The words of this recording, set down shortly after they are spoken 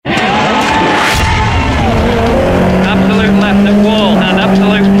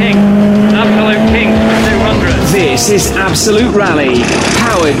Absolute Rally,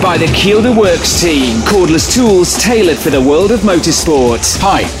 powered by the Kielder Works team, cordless tools tailored for the world of motorsport.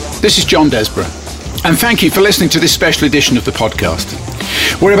 Hi, this is John Desborough, and thank you for listening to this special edition of the podcast.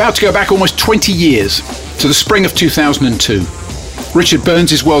 We're about to go back almost 20 years to the spring of 2002. Richard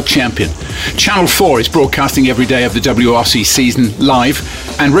Burns is world champion. Channel 4 is broadcasting every day of the WRC season live,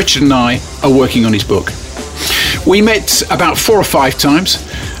 and Richard and I are working on his book. We met about 4 or 5 times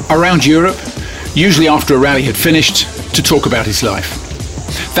around Europe, usually after a rally had finished, to talk about his life.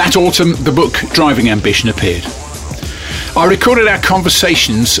 That autumn, the book Driving Ambition appeared. I recorded our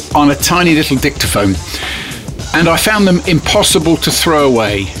conversations on a tiny little dictaphone, and I found them impossible to throw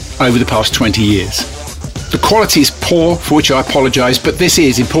away over the past 20 years. The quality is poor, for which I apologise, but this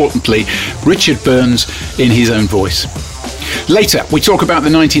is, importantly, Richard Burns in his own voice. Later, we talk about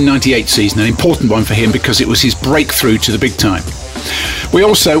the 1998 season, an important one for him because it was his breakthrough to the big time. We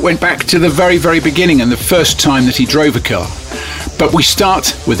also went back to the very, very beginning and the first time that he drove a car. But we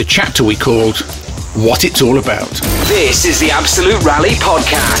start with a chapter we called What It's All About. This is the Absolute Rally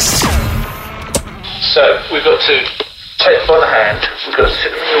Podcast. So, we've got to take them by the hand, we've got to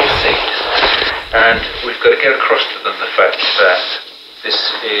sit them in your seat, and we've got to get across to them the fact that this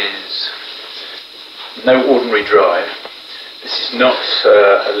is no ordinary drive. This is not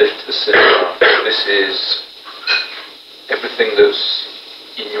a lift to the cinema. This is everything that's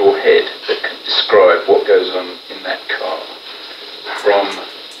in your head that can describe what goes on in that car from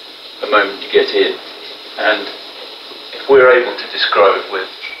the moment you get in. And if we're able to describe it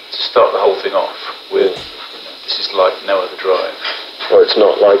to start the whole thing off with, this is like no other drive. Well, it's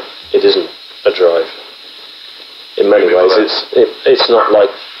not like it isn't a drive. In many ways, it's not like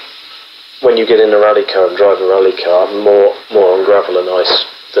when you get in a rally car and drive a rally car, more on gravel and ice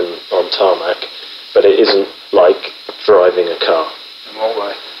than on tarmac, but it isn't like driving a car. In what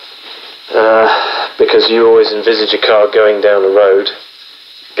way? Because you always envisage a car going down a road,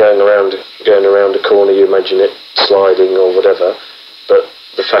 going around a corner, you imagine it sliding or whatever, but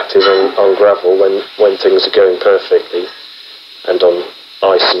the fact is on gravel, when things are going perfectly, and on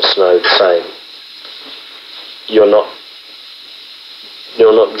ice and snow the same, you're not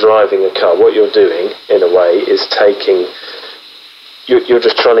driving a car. What you're doing, in a way, is you're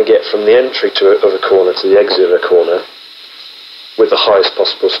just trying to get from the entry of a corner to the exit of a corner with the highest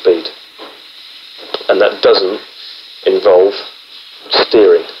possible speed. And that doesn't involve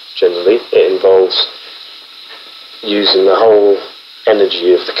steering, generally. It involves using the whole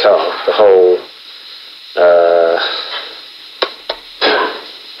energy of the car, the whole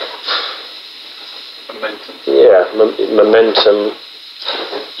Momentum. Yeah, momentum.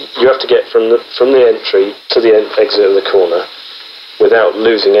 You have to get from the entry to the exit of the corner without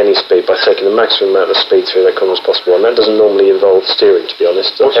losing any speed by taking the maximum amount of speed through that corner as possible, and that doesn't normally involve steering, to be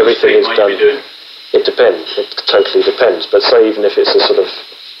honest. What Everything is done. Be doing? It depends. It totally depends. But say even if it's a sort of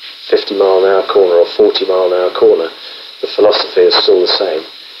 50 mile an hour corner or 40 mile an hour corner, the philosophy is still the same.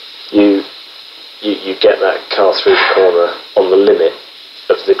 You get that car through the corner on the limit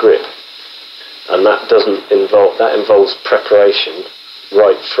of the grip, and that involves preparation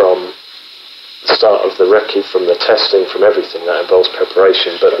right from the start of the recce, from the testing, from everything. That involves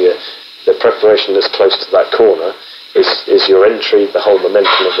preparation, but the preparation that's close to that corner is your entry, the whole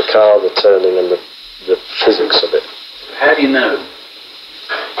momentum of the car, the turning and the physics of it. How do you know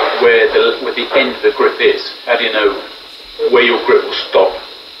where the end of the grip is? How do you know where your grip will stop?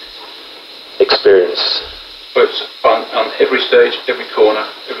 Experience. But on every stage, every corner,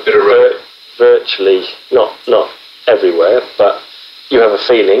 every bit of road? Virtually, not everywhere, but you have a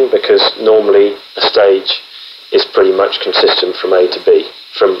feeling, because normally a stage is pretty much consistent from A to B,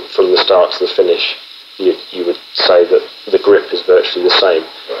 from the start to the finish. You would say that the grip is virtually the same.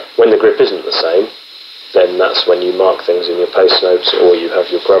 Right. When the grip isn't the same, then that's when you mark things in your pace notes, or you have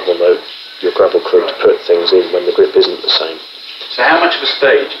your gravel crew to put things in when the grip isn't the same. So how much of a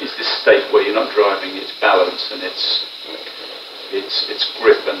stage is this state where you're not driving, it's balance and it's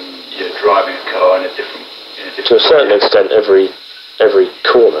grip, and you're driving a car in a different to a certain extent, every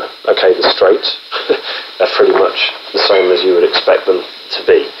corner, okay, the straights are pretty much the same as you would expect them to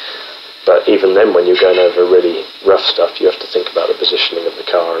be. But even then, when you're going over really rough stuff, you have to think about the positioning of the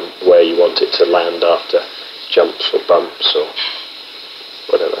car and where you want it to land after jumps or bumps or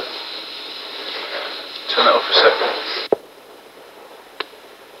whatever. Turn that off for a second.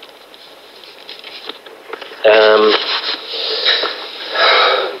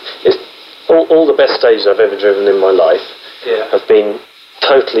 All the best stages I've ever driven in my life have been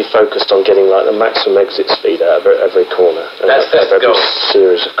totally focused on getting like the maximum exit speed out of every corner. That's the every goal.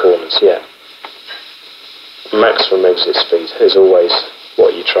 Series of corners, yeah. Maximum exit speed is always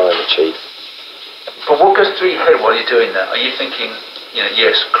what you try and achieve. But what goes through your head while you're doing that? Are you thinking,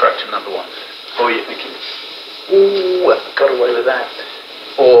 yes, cracked him number one? Or are you thinking, ooh, I got away with that?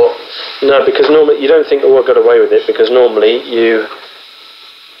 Or... No, because normally you don't think, oh, I got away with it, because normally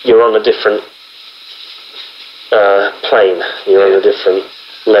you're on a different plane, you're on a different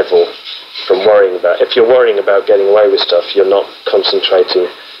level from worrying about. If you're worrying about getting away with stuff, you're not concentrating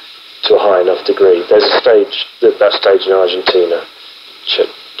to a high enough degree. There's a stage, that stage in Argentina,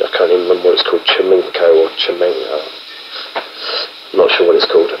 I can't even remember what it's called, Chaminco or Chamengo, I'm not sure what it's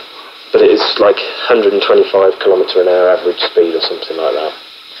called, but it's like 125 km/h average speed or something like that.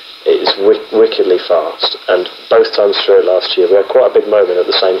 It is wickedly fast, and both times through it last year we had quite a big moment at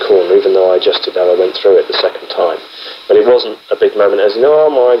the same corner, even though I adjusted how I went through it the second time. But it wasn't a big moment as, oh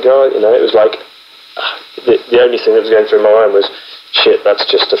my God, it was like, the only thing that was going through my mind was, shit, that's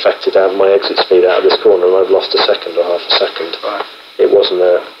just affected my exit speed out of this corner and I've lost a second or half a second. Right.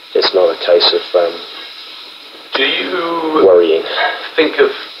 It's not a case of do you worrying. Think of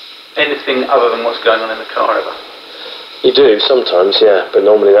anything other than what's going on in the car ever? You do, sometimes, yeah, but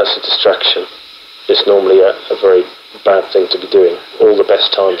normally that's a distraction. It's normally a very bad thing to be doing. All the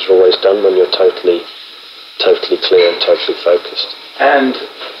best times are always done when you're totally clear and totally focused. And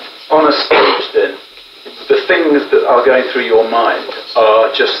on a stage then, the things that are going through your mind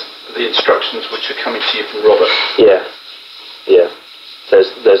are just the instructions which are coming to you from Robert? Yeah.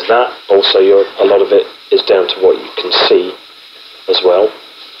 There's that. Also, a lot of it is down to what you can see as well,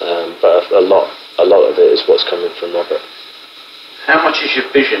 but a lot of it is what's coming from Robert. How much is your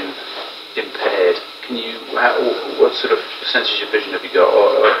vision impaired? What sort of percentage of vision have you got?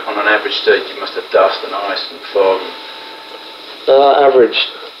 Or on an average stage, you must have dust and ice and fog. Average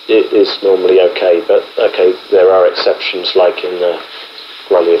is normally okay, but there are exceptions, like in the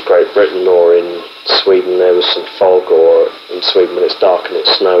Rally of Great Britain or in Sweden there was some fog, or in Sweden when it's dark and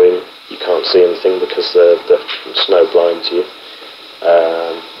it's snowing you can't see anything because the snow blinds you.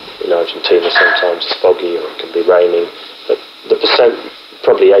 In Argentina sometimes it's foggy or it can be raining, but the percent,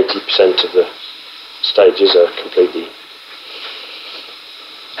 probably 80% of the stages are completely...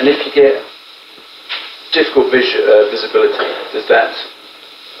 And if you get difficult visibility, does that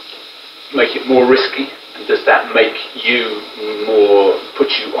make it more risky? And does that make you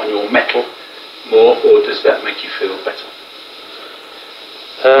put you on your mettle more, or does that make you feel better?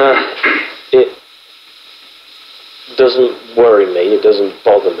 It doesn't worry me, it doesn't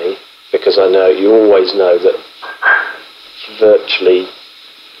bother me, because you always know that virtually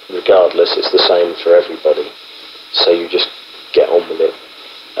regardless it's the same for everybody, so you just get on with it.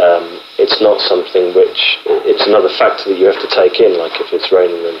 It's not something it's another factor that you have to take in, like if it's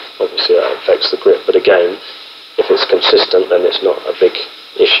raining then obviously that affects the grip, but again, if it's consistent then it's not a big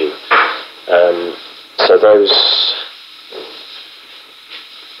issue. So those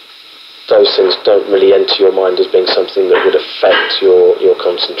things don't really enter your mind as being something that would affect your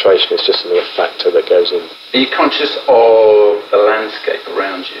concentration. It's just another factor that goes in. Are you conscious of the landscape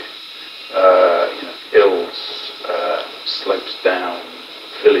around you? Hills, slopes down,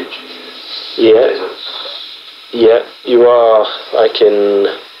 villages, deserts? Yeah, you are. Like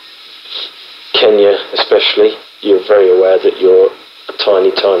in Kenya especially, you're very aware that you're a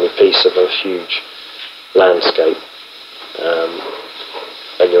tiny, tiny piece of a huge landscape.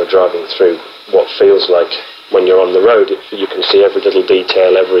 And you're driving through what feels like, when you're on the road, you can see every little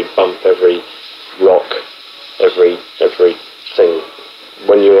detail, every bump, every rock, every thing.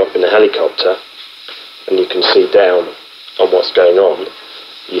 When you're up in a helicopter and you can see down on what's going on,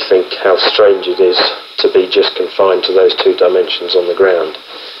 you think how strange it is to be just confined to those two dimensions on the ground,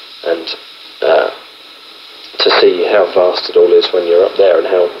 and to see how vast it all is when you're up there and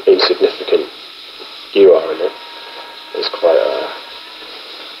how insignificant you are in it is quite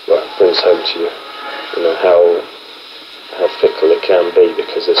it brings home to you, how fickle it can be,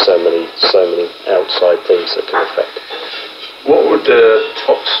 because there's so many outside things that can affect. What would the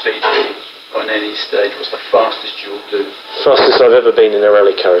top speed be on any stage? What's the fastest you'll do? Fastest I've ever been in a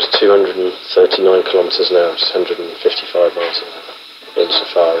rally car is 239 kilometres an hour, just 155 miles an hour in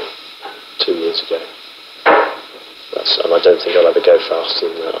Safari 2 years ago. And I don't think I'll ever go faster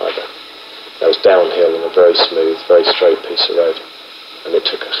than that either. That was downhill on a very smooth, very straight piece of road. And it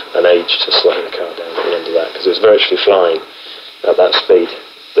took an age to slow the car down at the end of that, because it was virtually flying at that speed.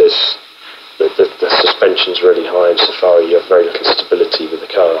 The suspension's really high in Safari. You have very little stability with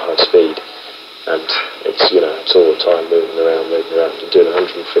the car at high speed, and it's all the time moving around and doing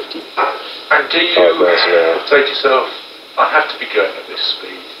 150 And do you miles an hour. say to yourself, I have to be going at this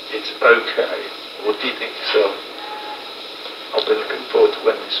speed, it's okay? Or do you think to yourself, I'll be looking forward to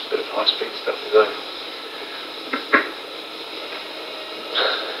when this bit of high speed stuff is over?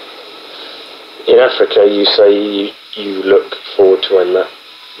 in Africa, you say you look forward to when that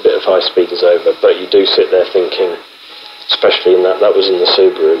bit of high speed is over, but you do sit there thinking, especially in that was in the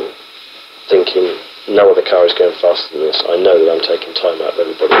Subaru, thinking no other car is going faster than this. I know that I'm taking time out of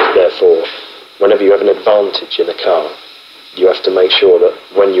everybody. Therefore, whenever you have an advantage in a car, you have to make sure that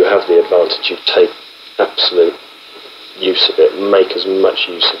when you have the advantage, you take absolute use of it, make as much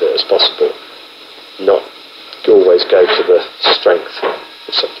use of it as possible, not always go to the strength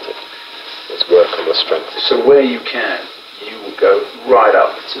of something. Let's work on the strength. So where you can, you will go right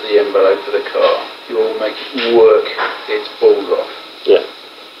up to the envelope of the car. You will make it work its balls off. Yeah.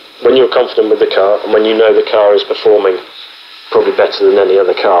 When you're confident with the car, and when you know the car is performing probably better than any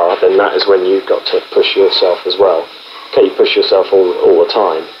other car, then that is when you've got to push yourself as well. Okay, you push yourself all the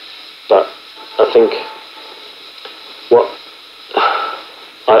time, but I think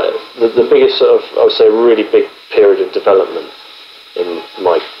the biggest sort of, I would say, really big period of development in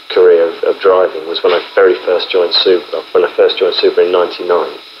my career of driving was when I first joined Subaru in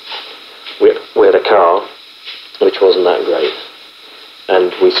 '99. We had a car which wasn't that great,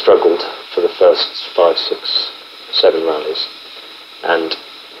 and we struggled for the first 5, 6, 7 rallies. And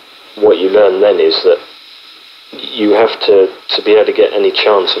what you learn then is that you have to be able to get any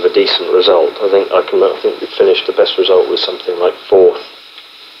chance of a decent result. I think we finished, the best result was something like 4th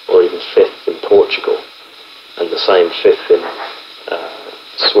or even 5th in Portugal, and the same 5th in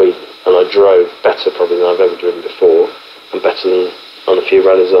Sweden. And I drove better probably than I've ever driven before, and better than on a few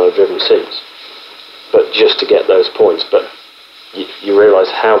rallies that I've driven since. But just to get those points, but you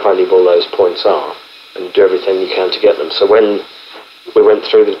realise how valuable those points are, and you do everything you can to get them. So when we went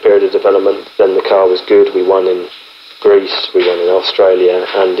through the period of development, then the car was good. We won in Greece, we won in Australia,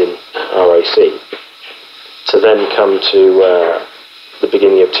 and in RAC. To then come to the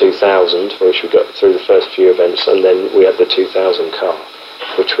beginning of 2000, which we got through the first few events, and then we had the 2000 car,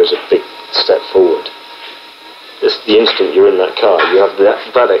 which was a big step forward. The instant you're in that car, you have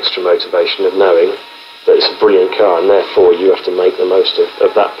that extra motivation of knowing that it's a brilliant car, and therefore you have to make the most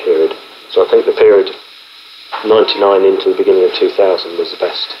of that period. So I think the period 99 into the beginning of 2000 was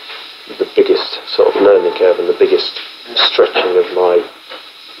the biggest sort of learning curve and the biggest stretching of my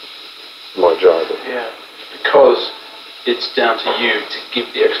driving. Yeah, because it's down to you to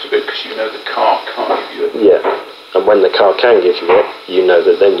give the extra bit, because you know the car can't give you it. Yeah, and when the car can give you it, you know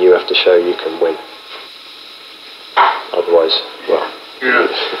that then you have to show you can win. Otherwise, well... Yeah.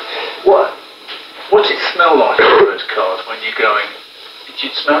 What's it smell like in those cars when you're going? Did you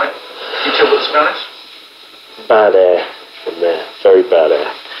smell it? Can you tell what the smell is? Bad air in there, very bad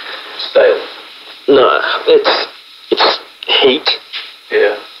air. Stale? No, it's heat.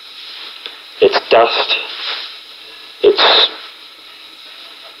 Yeah. It's dust.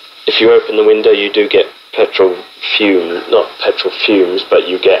 If you open the window, you do get not petrol fumes, but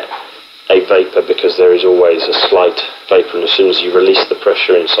you get a vapour, because there is always a slight vapour, and as soon as you release the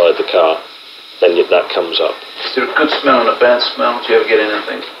pressure inside the car, then that comes up. Is there a good smell and a bad smell? Do you ever get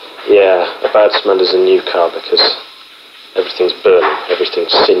anything? Yeah, a bad smell is a new car, because everything's burning,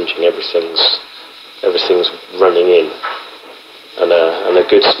 everything's singeing, everything's running in. And a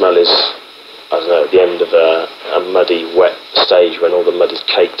good smell is, I don't know, at the end of a muddy, wet stage when all the mud is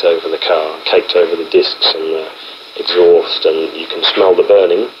caked over the car, caked over the discs and the exhaust, and you can smell the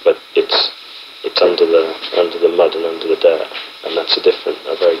burning, but it's under the mud and under the dirt, and that's a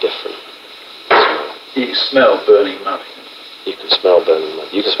very different smell. You can smell burning mud. You can smell burning mud.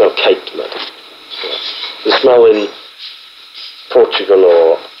 You can smell caked mud. Yeah. The smell in Portugal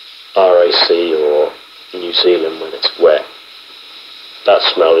or RAC or New Zealand when it's wet, that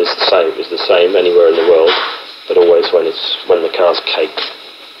smell is the same anywhere in the world, but always when the car's caked.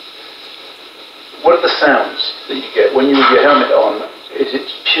 What are the sounds that you get when you have your helmet on? Is it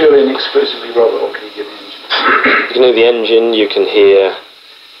purely and exclusively rubber, or can you hear the engine? You can hear the engine, you can hear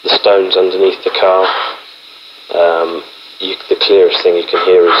the stones underneath the car. The clearest thing you can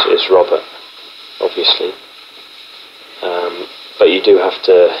hear is Robert, obviously. But you do have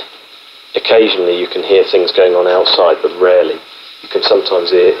to, occasionally you can hear things going on outside, but rarely. You can sometimes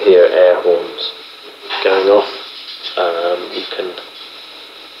hear air horns going off.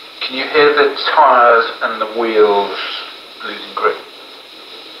 Can you hear the tyres and the wheels losing grip?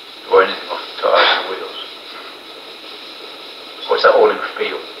 Or anything off the tyres and the wheels? Or is that all in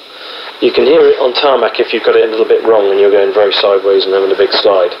feel? You can hear it on tarmac if you've got it a little bit wrong and you're going very sideways and having a big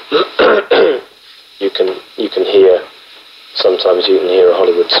slide. you can hear, sometimes you can hear a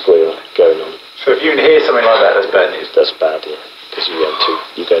Hollywood squeal going on. So if you can hear something like that, that's bad news? That's bad, yeah. Because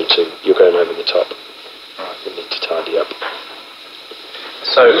you're going over the top. Right. You need to tidy up.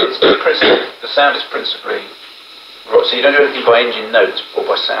 So the sound is principally, so you don't do anything by engine notes or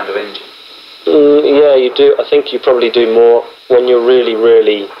by sound of engine? Yeah, you do. I think you probably do more when you're really,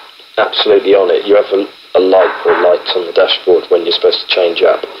 really absolutely on it. You have a light or lights on the dashboard when you're supposed to change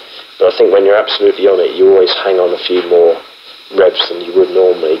up. But I think when you're absolutely on it, you always hang on a few more revs than you would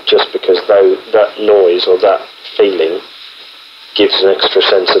normally, just because that noise or that feeling gives an extra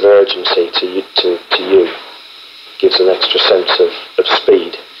sense of urgency to you, gives an extra sense of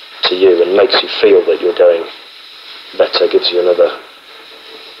speed to you, and makes you feel that you're going better, gives you another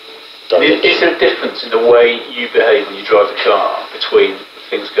dimension. Is there a difference in the way you behave when you drive the car between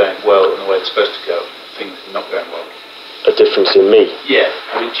things going well and the way they're supposed to go, and things not going well? A difference in me? Yeah.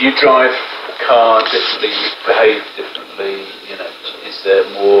 I mean, do you drive the car differently, behave differently, you know, is there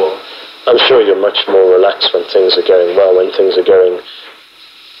more... I'm sure you're much more relaxed when things are going well. When things are tight,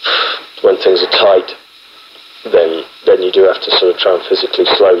 then you do have to sort of try and physically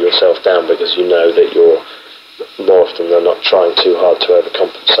slow yourself down, because you know that you're more often than not trying too hard to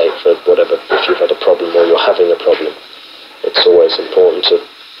overcompensate for whatever, if you've had a problem or you're having a problem. It's always important to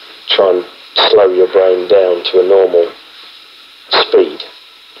try and slow your brain down to a normal speed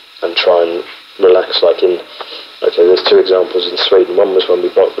and try and relax. Okay, there's two examples in Sweden. One was when we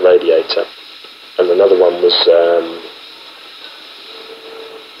blocked the radiator, and another one was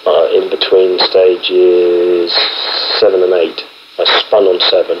in between stages 7 and 8. I spun on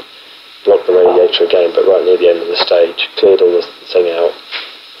 7, blocked the radiator again, but right near the end of the stage, cleared all the thing out,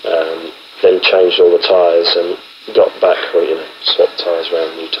 then changed all the tyres and got back, swapped tyres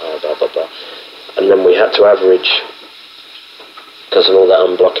around, new tyre, blah, blah, blah. And then we had to average, because of all that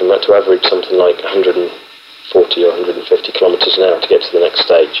unblocking, we had to average something like 140 or 150 kilometres an hour to get to the next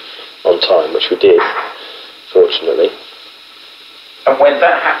stage on time, which we did, fortunately. And when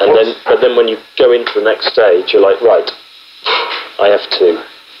that happens... But then when you go into the next stage, you're like, right, I have to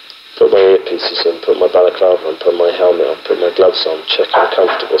put my earpieces in, put my balaclava on, put my helmet on, put my gloves on, check I'm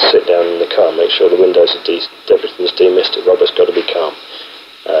comfortable, sit down in the car, make sure the windows are everything's demisted, Robert's got to be calm.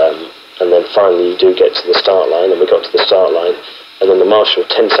 And then finally you do get to the start line, and we got to the start line, and then the marshal,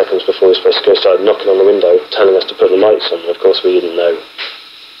 10 seconds before we were supposed to go, started knocking on the window, telling us to put the lights on. And of course we didn't know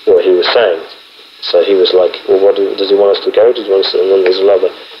what he was saying. So he was like, well, does he want us to go? Does he want us to... And then there's another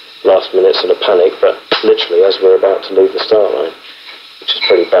last minute sort of panic, but literally as we're about to leave the start line, which is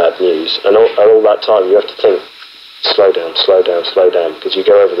pretty bad news. And all that time you have to think, slow down, slow down, slow down, because you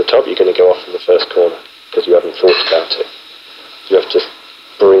go over the top, you're going to go off in the first corner, because you haven't thought about it. You have to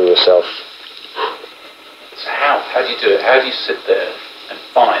bring yourself... So how do you do it? How do you sit there and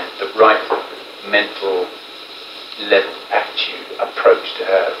find the right mental level, attitude, approach to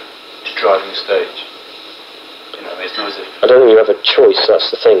have to driving a stage? You know, it's not as if... I don't think you have a choice, that's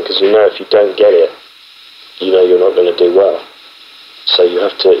the thing, because you know if you don't get it, you know you're not going to do well. So you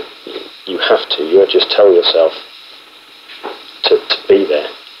have to just tell yourself to be there.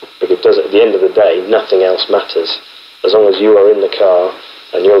 Because at the end of the day, nothing else matters. As long as you are in the car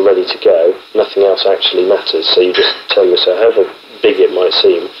and you're ready to go, nothing else actually matters. So you just tell yourself, however big it might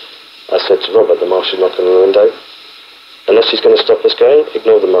seem, I said to Robert, the marshal's knocking on the window. Unless he's going to stop us going,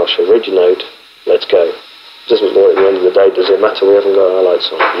 ignore the marshal, read your note, let's go. It doesn't matter at the end of the day, does it matter we haven't got our lights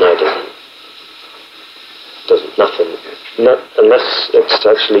on? No, it doesn't. Nothing. Unless it's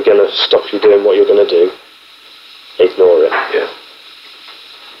actually going to stop you doing what you're going to do, ignore it. Yeah.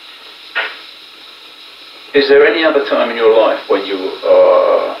 Is there any other time in your life when you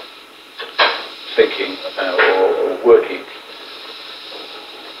are thinking or working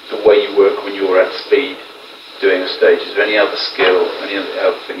the way you work when you're at speed doing a stage? Is there any other skill, any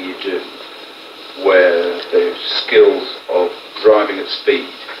other thing you do where the skills of driving at speed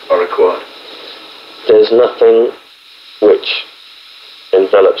are required? There's nothing which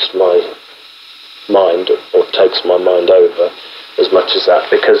envelops my mind or takes my mind over as much as that,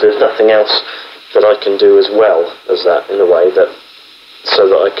 because there's nothing else that I can do as well as that, in a way, that so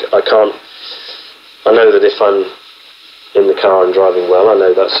that I can't... I know that if I'm in the car and driving well, I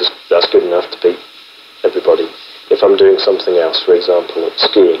know that's good enough to beat everybody. If I'm doing something else, for example, like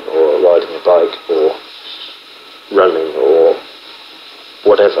skiing or riding a bike or running or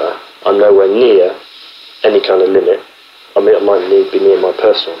whatever, I'm nowhere near any kind of limit. I mean, I might be near my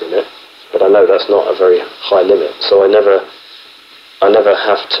personal limit, but I know that's not a very high limit. So I never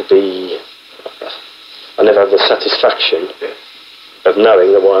have to be... I never have the satisfaction of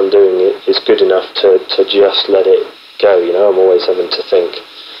knowing that what I'm doing is good enough to just let it go. You know, I'm always having to think,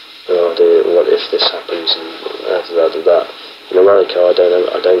 what if this happens and that. In a rally car, I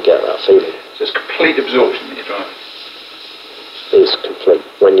don't get that feeling. So it's complete absorption that you're driving. It's complete.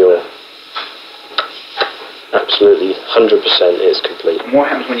 When you're absolutely 100%, it's complete. And what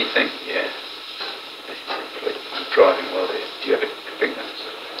happens when you think, yeah, this is complete, I'm driving well here? Do you ever think that?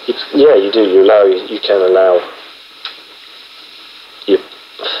 Yeah, you do. You can allow.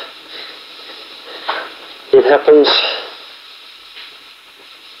 It happens.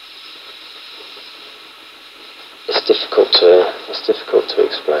 It's difficult to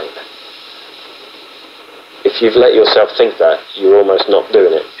explain. If you've let yourself think that, you're almost not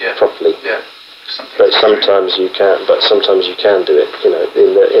doing it properly. Yeah. But sometimes you can. But sometimes you can do it. You know,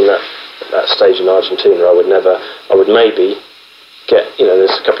 in that stage in Argentina, I would maybe get. You know,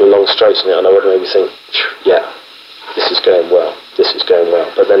 there's a couple of long straights in it, and I would maybe think, yeah, this is going well.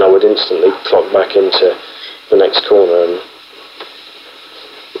 But then I would instantly clock back into the next corner, and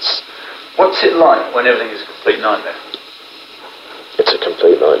it's. What's it like when everything is a complete nightmare? It's a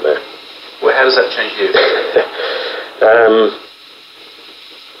complete nightmare. Well, how does that change you?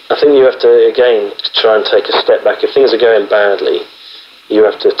 I think you have to, again, try and take a step back. If things are going badly, you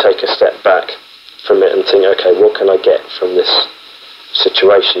have to take a step back from it and think, okay, what can I get from this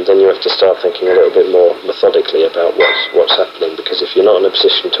situation? Then you have to start thinking a little bit more methodically about what's happening, because if you're not in a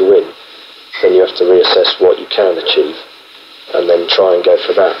position to win, then you have to reassess what you can achieve and then try and go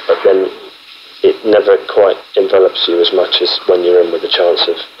for that. But then it never quite envelops you as much as when you're in with a chance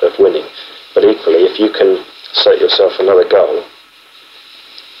of winning. But equally, if you can set yourself another goal,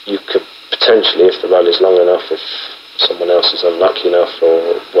 you could potentially, if the rally's long enough, if someone else is unlucky enough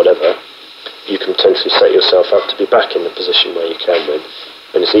or whatever, you can potentially set yourself up to be back in the position where you can win.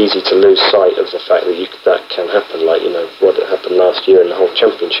 And it's easy to lose sight of the fact that that can happen, like, you know, what happened last year in the whole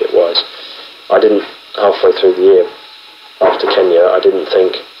championship-wise. I didn't, halfway through the year, after Kenya, I didn't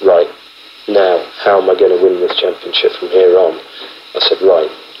think, right, now, how am I going to win this championship from here on? I said,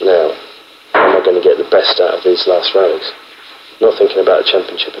 right, now, how am I going to get the best out of these last rallies? Not thinking about a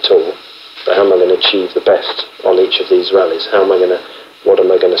championship at all, but how am I going to achieve the best on each of these rallies? What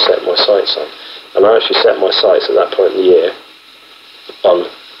am I going to set my sights on? And I actually set my sights at that point in the year on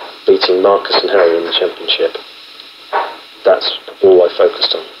beating Marcus and Harry in the championship. That's all I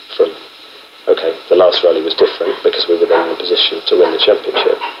focused on. Okay, the last rally was different because we were then in a position to win the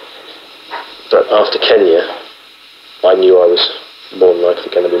championship. But after Kenya, I knew I was more than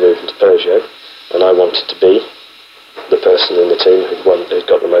likely going to be moving to Peugeot, and I wanted to be the person in the team who'd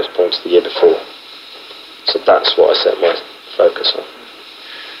got the most points the year before. So that's what I set my focus on.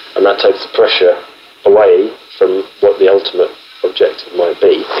 And that takes the pressure away from what the ultimate objective might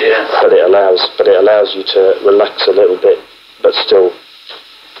be. Yeah. But it allows you to relax a little bit, but still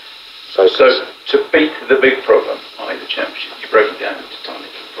focus. So to beat the big problem, i.e. the championship, you break it down into tiny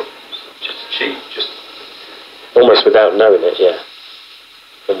problems. Just almost without knowing it, yeah.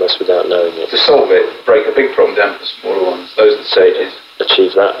 Almost without knowing it. To solve it, break a big problem down to smaller ones. Those are the stages.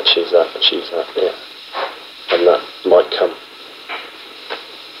 Achieve that, yeah. And that might come.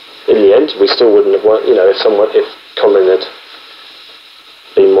 In the end, we still wouldn't have won. You know, if Colin had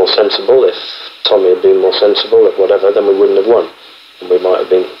been more sensible, if Tommy had been more sensible, if whatever, then we wouldn't have won. And we might have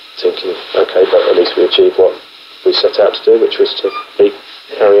been thinking, okay, but at least we achieved what we set out to do, which was to beat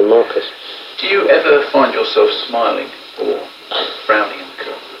Harry and Marcus. Do you ever find yourself smiling or frowning in the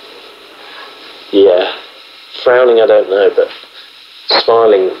car? Yeah. Frowning, I don't know, but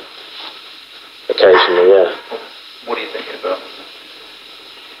smiling occasionally, yeah. What are you thinking about?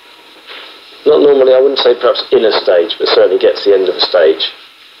 Not normally, I wouldn't say perhaps in a stage, but certainly get to the end of a stage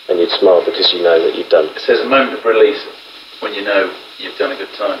and you'd smile because you know that you've done. So there's a moment of release when you know you've done a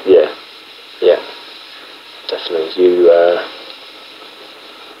good time. Yeah, definitely.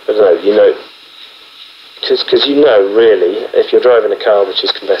 I don't know, because you know, really, if you're driving a car which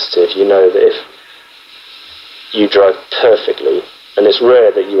is competitive, you know that if you drive perfectly, and it's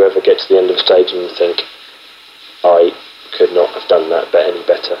rare that you ever get to the end of a stage and you think, I could not have done that any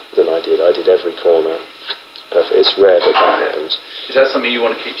better than I did. I did every corner perfect. It's rare that happens. Is that something you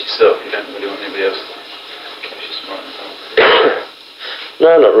want to keep to yourself? You don't really want anybody else to keep you smiling?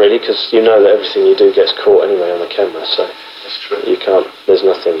 No, not really, because you know that everything you do gets caught anyway on the camera, so that's true. There's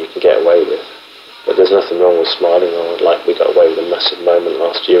nothing you can get away with. But there's nothing wrong with smiling. Like we got away with a massive moment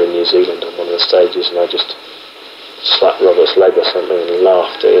last year in New Zealand on one of the stages, and I just slapped Robert's leg or something and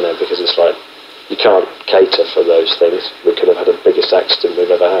laughed, because it's like, you can't cater for those things. We could have had the biggest accident we've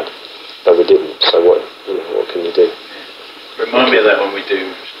ever had, but we didn't, so what can you do? Remind me of that when we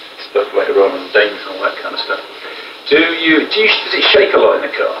do stuff later on danger and all that kind of stuff. Does it shake a lot in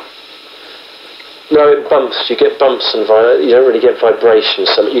the car? No, it bumps. You get bumps and you don't really get vibrations.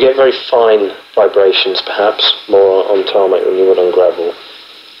 You get very fine vibrations, perhaps, more on tarmac than you would on gravel,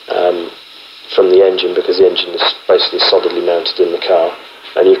 from the engine, because the engine is basically solidly mounted in the car.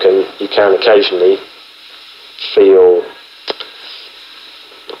 And you can occasionally feel,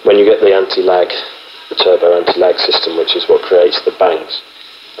 when you get the anti-lag, the turbo anti-lag system, which is what creates the bangs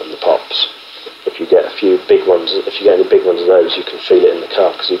and pops. If you get a few big ones, if you get any big ones of those, you can feel it in the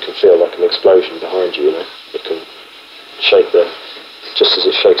car, because you can feel like an explosion behind you. You know, it can shake just as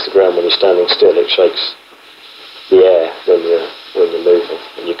it shakes the ground when you're standing still. It shakes the air when you're moving,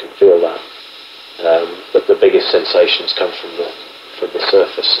 and you can feel that. But the biggest sensations come from the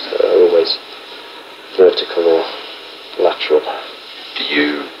surface. They're always vertical or lateral. Have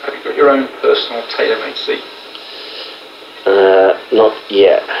you got your own personal tailor-made seat? Not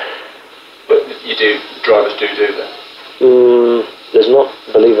yet. But you do. Drivers do that. There's not,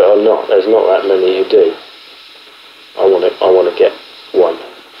 believe it or not, there's not that many who do. I want to get one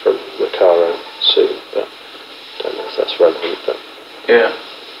from Recaro soon, but I don't know if that's relevant. But yeah,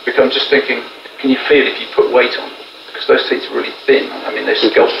 because I'm just thinking, can you feel if you put weight on? Because those seats are really thin. I mean, they're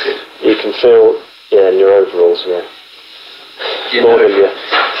sculpted. You can feel, in your overalls, yeah. You more know, than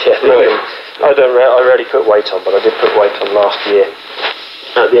I rarely put weight on, but I did put weight on last year.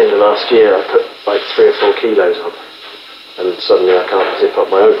 At the end of last year, I put like 3 or 4 kilos on, and suddenly I can't zip up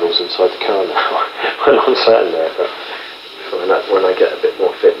my overalls inside the car now when I'm sat in there. But when I get a bit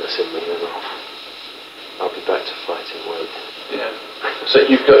more fitness in me, then I'll be back to fighting weight. Yeah. So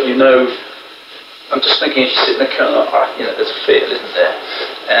you've got, I'm just thinking, as you sit in the car, there's a feel, isn't there?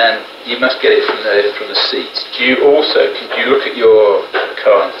 And you must get it from the seats. Can you look at your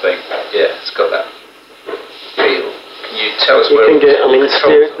car and think, yeah, it's got that feel? Can you tell us where? You can get. I mean,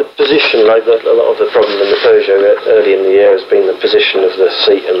 the position. Like a lot of the problem in the Peugeot early in the year has been the position of the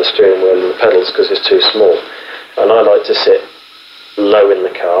seat and the steering wheel and the pedals, because it's too small. And I like to sit low in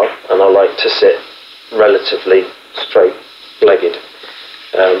the car, and I like to sit relatively straight-legged.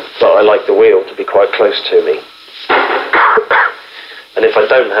 But I like the wheel to be quite close to me. And if I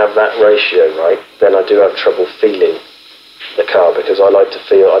don't have that ratio right, then I do have trouble feeling the car, because I like to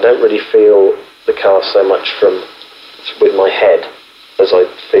feel, I don't really feel the car so much with my head as I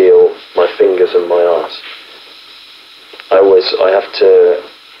feel my fingers and my arse. I have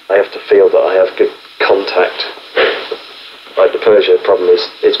to feel that I have good contact. Like the Peugeot problem is,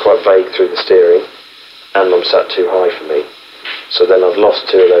 it's quite vague through the steering, and I'm sat too high for me. So then I've lost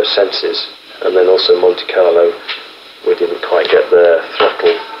 2 of those senses, and then also Monte Carlo, we didn't quite get the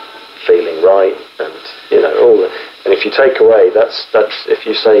throttle feeling right, and and if you take away, that's if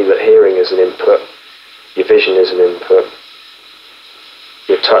you say that hearing is an input, your vision is an input,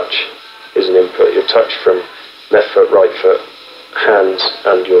 your touch is an input, your touch from left foot, right foot, hands,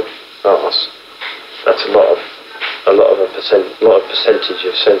 and your arse. That's a lot of percentage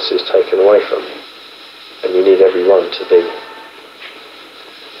of senses taken away from you, and you need every one to be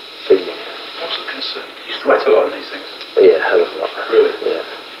feeling. What's the concern? You sweat a lot on these things. Yeah, hell of a lot. Really? Yeah.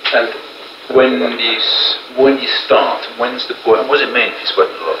 And when you start, when's the point? What does it mean if you sweat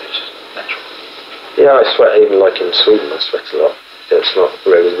a lot? It's just natural. Yeah, I sweat, even like in Sweden, I sweat a lot. It's not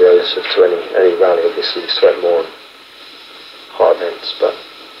really relative to any rally. Obviously, you sweat more on hard events, but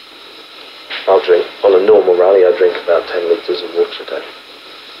I'll drink, on a normal rally, I drink about 10 litres of water a day.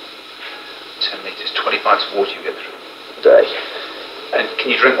 10 litres, 20 pints of water you get through? A day. And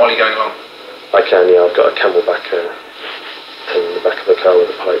can you drink while you're going along? I can, yeah. I've got a Camelback thing in the back of the car with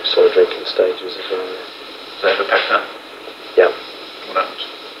a pipe, so I drink in stages as well, yeah. So have a pack that? Yeah. What happens?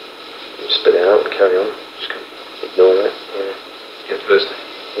 You spit it out and carry on. Just ignore it, yeah. Get thirsty?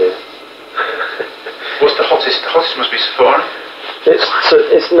 Yeah. What's the hottest? The hottest must be Safari?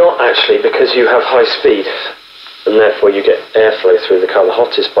 It's not actually, because you have high speed, and therefore you get airflow through the car. The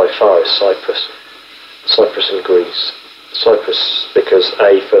hottest by far is Cyprus and Greece. Cyprus, because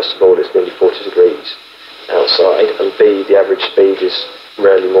A, first of all, it's nearly 40 degrees outside, and B, the average speed is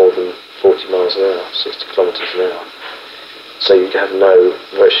rarely more than 40 miles an hour, 60 kilometres an hour. So you have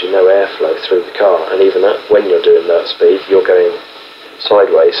virtually no airflow through the car, and even when you're doing that speed, you're going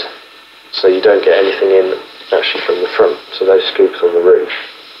sideways, so you don't get anything in actually from the front. So those scoops on the roof,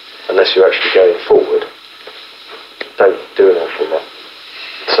 unless you're actually going forward, don't do an awful lot.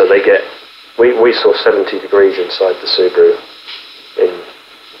 So we saw 70 degrees inside the Subaru in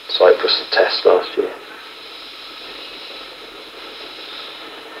Cyprus test last year.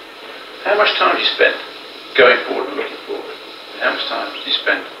 How much time do you spend going forward and looking forward? And how much time do you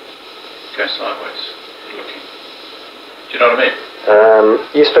spend going sideways and looking? Do you know what I mean?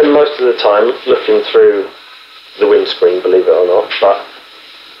 You spend most of the time looking through the windscreen, believe it or not, but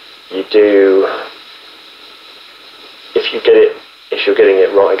you do, if you're getting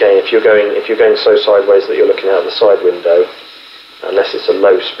it right again, if you're going so sideways that you're looking out the side window, unless it's a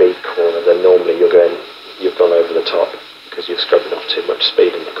low speed corner, then normally you've gone over the top, because you're scrubbing off too much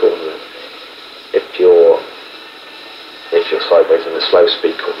speed in the corner. If you're sideways in a slow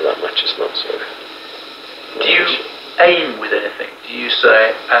speed corner, that matters not so. Do you aim with anything? Do you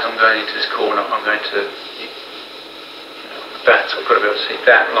say, as I'm going into this corner, I'm going to, that's, I've got to be able to see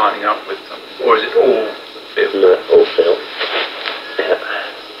that lining up with something, or is it all feel? No, all feel. Yeah.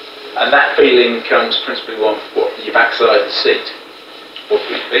 And that feeling comes principally on what, your backside of the seat, or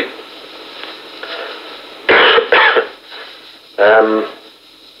 3 feet?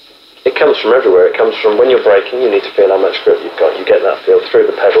 It comes from everywhere. It comes from when you're braking, you need to feel how much grip you've got. You get that feel through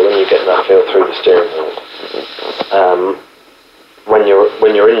the pedal, and you get that feel through the steering wheel.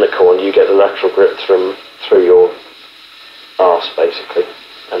 When you're in the corner, you get the lateral grip through your arse, basically,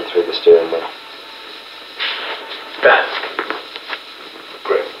 and through the steering wheel. That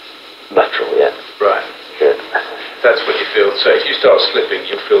grip. Lateral, yeah. Right. Yeah. That's what you feel. So if you start slipping,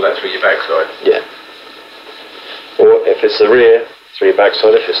 you'll feel that through your backside. Yeah. Or if it's the rear, through your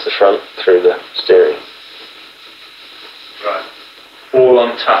backside. If it's the front, through the steering. Right. All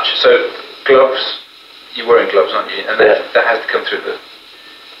untouched. So gloves, you're wearing gloves, aren't you? And that has to come through the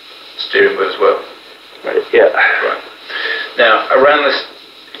steering wheel as well. Right. Yeah. Right. Now, around this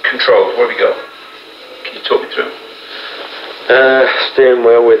controls, what have you got? Can you talk me through? Steering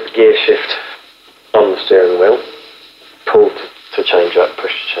wheel with gear shift on the steering wheel. Pull to change up,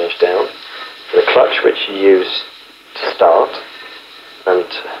 push to change down. The clutch which you use to start and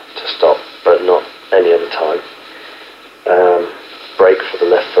to stop, but not any other time. Brake for the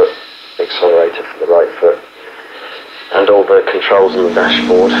left foot, accelerator for the right foot, and all the controls on the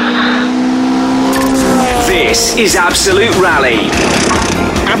dashboard. This is Absolute Rally.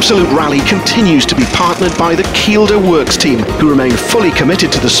 Absolute Rally continues to be partnered by the Kielder Works team, who remain fully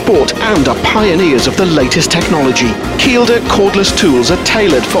committed to the sport and are pioneers of the latest technology. Kielder cordless tools are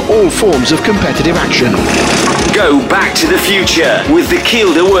tailored for all forms of competitive action. Go back to the future with the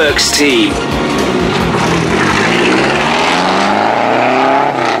Kielder Works team.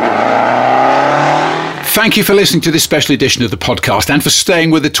 Thank you for listening to this special edition of the podcast and for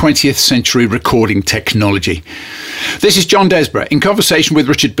staying with the 20th century recording technology. This is John Desborough in conversation with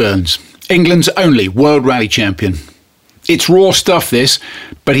Richard Burns, England's only World Rally Champion. It's raw stuff this,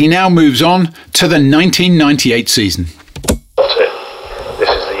 but he now moves on to the 1998 season. That's it. This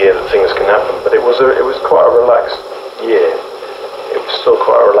is the year that things can happen, but it was quite a relaxed year. It was still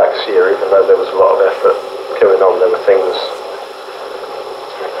quite a relaxed year, even though there was a lot of effort going on. There were things.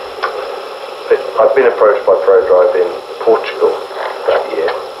 I'd been approached by ProDrive in Portugal that year.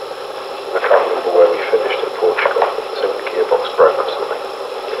 I can't remember where we finished in Portugal. So the gearbox broke or something.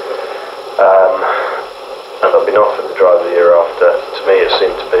 And I've been offered the drive the year after. To me, it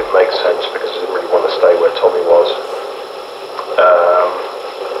seemed to make sense because I didn't really want to stay where Tommy was.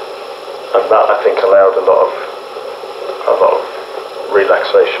 And that, I think, allowed a lot of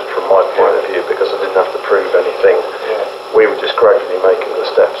relaxation from my point of view because I didn't have to prove anything. Yeah. We were just gradually making the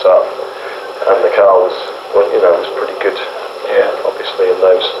steps up. And the car was pretty good, obviously, in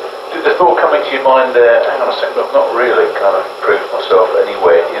those. Did the thought come into your mind there, hang on a second, I've not really kind of proved myself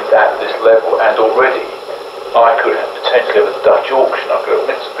anywhere at this level, and already I could have potentially have a Dutch auction, I could have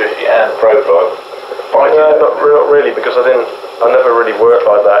Mitsubishi and ProDrive. No, not really, because I never really worked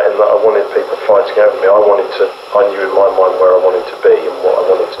like that in that I wanted people fighting over me. I knew in my mind where I wanted to be and what I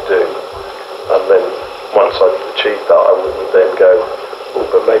wanted to do. And then once I'd achieved that, I wouldn't then go, oh,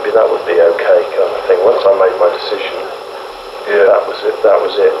 but maybe that would be okay, kind of thing. Once I made my decision, that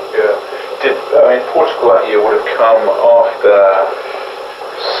was it. Yeah. Portugal that year would have come after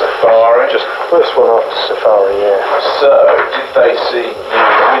Safari? Just first one after Safari, yeah. So, did they see you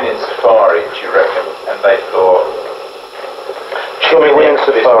winning Safari, do you reckon? And they thought... Winning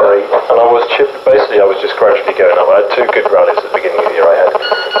Safari, and I was just gradually going up. I had 2 good rallies at the beginning of the year. I had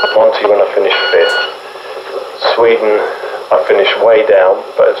Monty when I finished 5th. Sweden, I finished way down,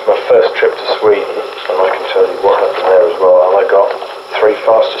 but it's my first trip to Sweden, and I can tell you what happened there as well. And I got 3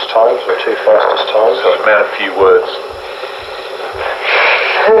 fastest times, or 2 fastest times. So it's meant a few words.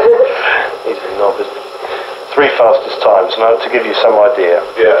 He's a knob, isn't he? 3 fastest times. Now, to give you some idea,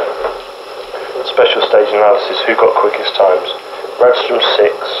 special stage analysis, who got quickest times? Radstrom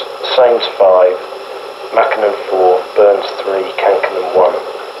 6, Sainz 5, Mackinnon 4, Burns 3, Kankinen 1.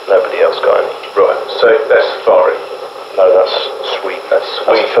 Nobody else got any. Right, so that's Safari. No, that's Sweden. That's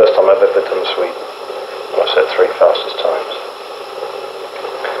the first time I've ever done Sweden. I said 3 fastest times.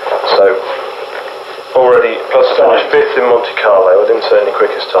 So, already, plus I finished 5th in Monte Carlo. I didn't say any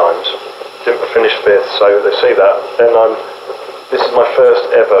quickest times. Didn't finish 5th, so they see that. Then this is my first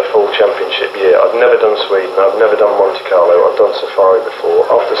ever full championship year. I've never done Sweden. I've never done Monte Carlo. I've done Safari before.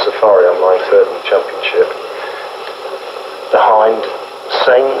 After Safari, I'm lying 3rd in the championship. Behind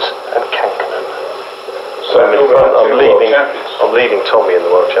Sainz and Kankinen. So I'm leading Tommy in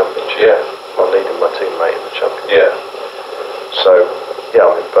the World Championship. Yeah. I'm leading my teammate in the championship. Yeah. So yeah,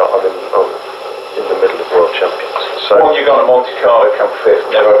 I'm in the middle of world champions. So Well, you've gone to Monte Carlo, come fifth,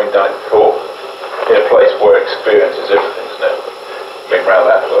 never having done it before, in a place where experience is everything, isn't it? Being around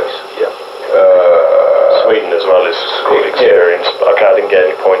that place. yeah, Sweden as well is good experience, but I didn't get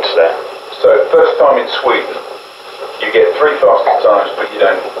any points there. So first time in Sweden, you get 3 fastest times, but you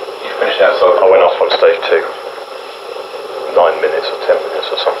finish outside. I went off on stage 2, 9 minutes or 10 minutes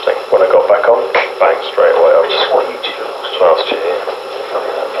or something. When I got back on, bang, straight away. Which is what you did last year. Funny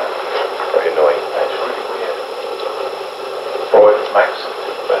that. Very annoying. That's really weird. Freud and Max.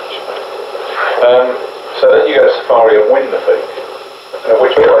 So then you go to Safari and win the thing. At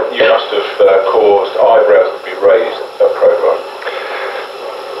which point you must have caused eyebrows to be raised at ProDrive.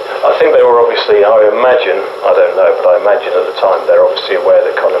 I think they were obviously, I imagine, I don't know, but I imagine at the time they're obviously aware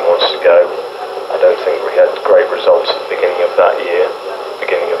that Colin wants to go. I don't think we had great results at the beginning of that year,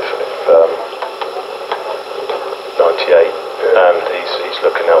 beginning of 98, and he's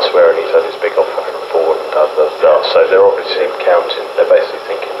looking elsewhere, and he's had his big offer from Ford and that. So they're obviously counting, they're basically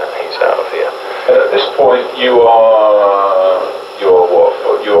thinking that he's out of here. And at this point you're what?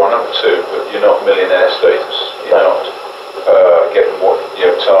 You're number 2, but you're not millionaire status. You're not getting what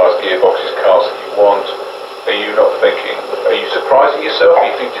tires, gearboxes, cars that you want. Are you not thinking? Are you surprising yourself?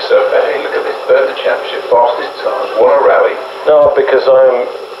 You think to yourself, hey, look at this, third in the championship, fastest times, won a rally. No, because I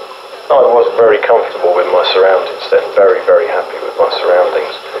was very comfortable with my surroundings then, very, very happy with my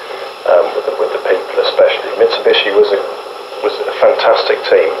surroundings, with the people especially. Mitsubishi was a fantastic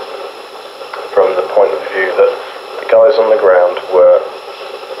team from the point of view that the guys on the ground were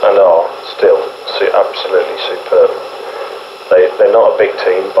and are still absolutely superb. They're not a big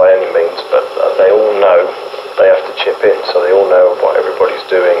team by any means, but they all know they have to chip in, so they all know what everybody's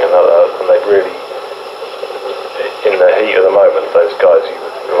doing, and they really, in the heat of the moment, those guys, you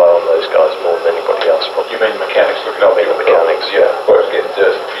would rely on those guys more than anybody else probably. You mean the mechanics looking after the mechanics, yeah. Where it's getting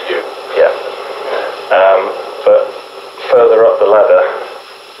dirty for you. Yeah. But further up the ladder,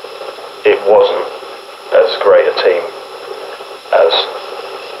 it wasn't as great a team as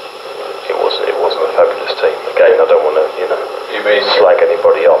it wasn't a fabulous team. Again, I don't want to, slag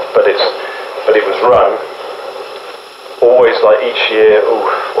anybody off, but it was run always like each year. Oh,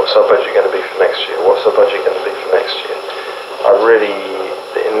 what's our budget going to be for next year? What's our budget going to be for next year?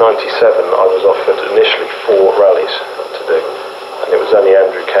 In '97, I was offered initially 4 rallies to do, and it was only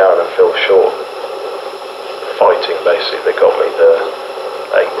Andrew Cowan and Phil Short fighting. Basically, they got me the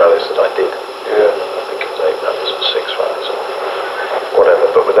 8 rallies that I did. Yeah. I think it was 8 rallies or 6 rallies or whatever.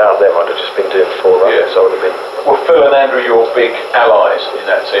 But without them, I'd have just been doing 4 rallies. Yeah. I would have been. Well, Phil and Andrew, your big allies in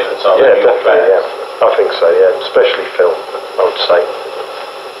that team at the time. Yeah, definitely. Yeah, I think so. Yeah, especially Phil. I would say,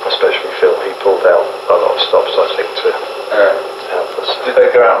 especially Phil. He pulled out a lot of stops, I think, to help us. Did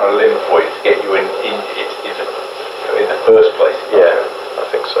they go out on a limb for you to get you in the first place? Yeah, I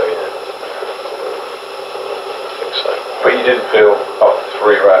think so. Yeah, I think so. But you didn't feel after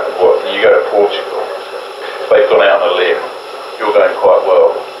 3 rounds. What? You go to Portugal. They've gone out on a limb. You're going quite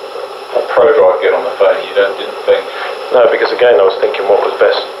well. ProDrive get on the phone. You didn't think. No, because again, I was thinking what was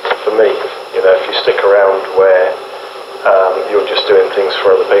best for me. If you stick around where you're just doing things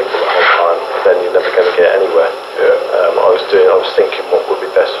for other people the whole time, then you're never going to get anywhere. Yeah. I was thinking what would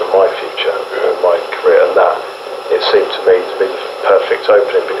be best for my future and my career, and that it seemed to me to be the perfect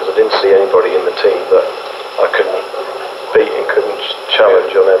opening, because I didn't see anybody in the team that I couldn't beat and couldn't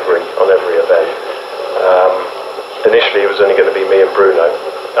challenge on every event. Initially, it was only going to be me and Bruno,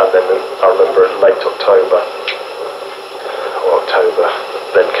 and then I remember in late October,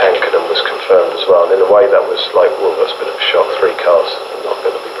 then Kankkunen was confirmed as well, and in a way that was like, well, that's a bit of a shock. 3 cars, not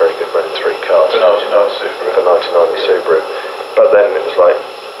going to be very good running 3 cars. The 99 Subaru. The 99 Subaru. But then it was like,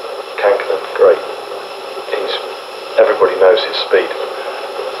 Kankkunen, great. Everybody knows his speed.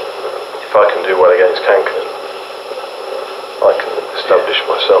 If I can do well against Kankkunen, I can establish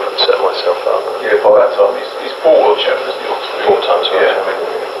myself and set myself up. Yeah, by that time he's 4 world champions, isn't he? 4 times world Yeah, champion.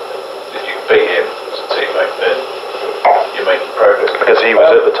 If you can beat him as a teammate, then you're making progress. Because he was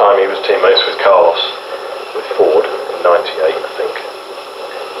at the time, he was teammates with Carlos, with Ford in '98, I think.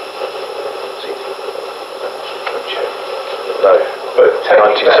 No, But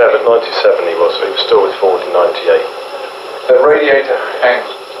 97 he was. He was still with Ford in '98. The radiator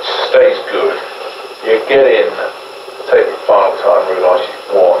stays good. You get in, take the final time, realise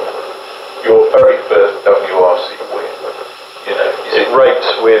you've won. Your very first WRC win. It rates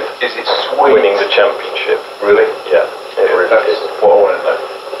with Is it sweet? winning the championship. Really? Yeah, it really That's is. what I want to know.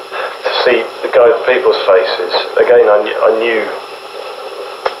 To see people's faces, again, I knew,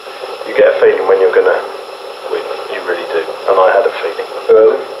 you get a feeling when you're going to win, you really do, and I had a feeling.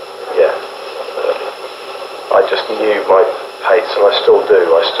 Early? Yeah, I just knew my pace, and I still do.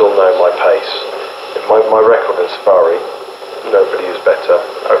 I still know my pace. My record in Safari, nobody is better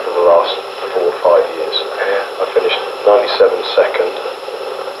over the last 4 or 5 years. I finished 97 second,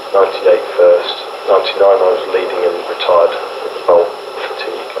 98 first, 99 I was leading and retired with bolt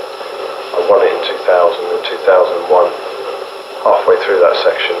fatigue. I won it in 2000 and 2001. Halfway through that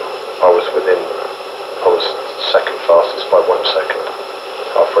section, I was second fastest by 1 second.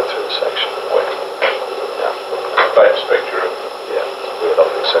 Halfway through the section. Yeah. Famous picture of wheel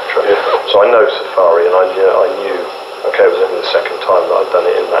off, etc. So I know Safari, and I knew. Okay, it was only the second time that I'd done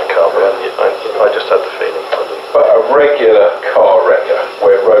it in that car, but I just had the feeling. But a regular car wrecker,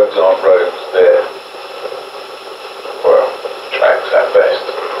 where roads aren't roads, they're, well, tracks at best,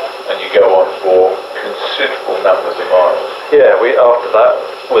 and you go on for considerable numbers of miles. Yeah, after that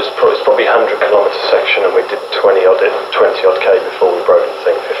it's probably 100 kilometre section, and we did 20 odd k before we broke the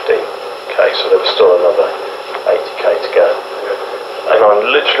thing 15k, so there was still another 80k to go. And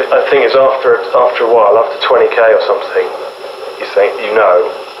the thing is, after a while, after 20k or something, you think,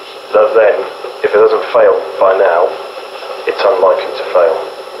 that then, if it doesn't fail by now, it's unlikely to fail.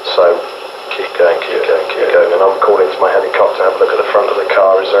 So keep going. And I'm calling to my helicopter, have a look at the front of the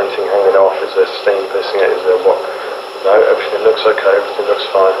car. Is there anything hanging off? Is there steam pissing it? Is there what? No, everything looks okay. Everything looks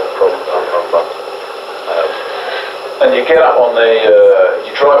fine. No problem. And you get up on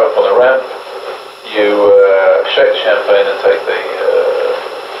you drive up on the ramp. You shake the champagne and take the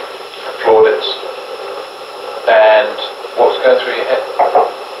plaudits. And what's going through your head?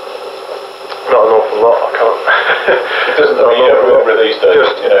 Not an awful lot. I can't. It doesn't. You don't remember these days.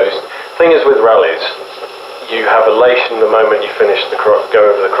 Thing is with rallies, you have elation the moment you finish go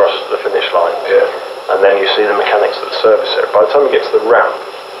over the finish line. Yeah. And then you see the mechanics that service it. By the time you get to the ramp,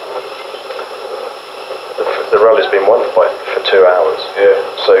 the rally's been won for 2 hours. Yeah.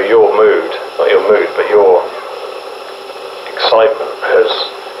 So your mood, not your mood, but your excitement has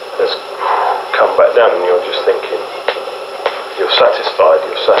come back down, and you're just thinking, you're satisfied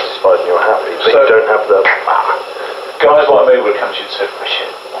and you're happy, but you don't have the... Guys like me would have come to you and said, Richard,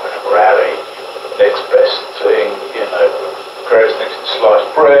 I'm in a rally, next best thing, greatest thing since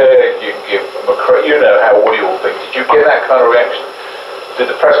sliced bread, you can give them how we all think. Did you get that kind of reaction? Did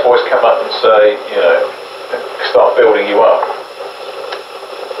the press boys come up and say, start building you up?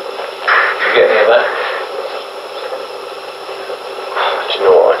 Did you get any of that? Do you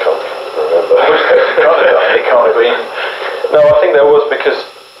know what? I can't remember. It can't have been. No, I think there was, because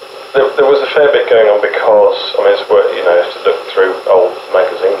there was a fair bit going on, because it's you have to look through old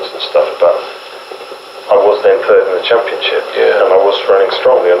magazines and stuff, but I was then third in the championship, and I was running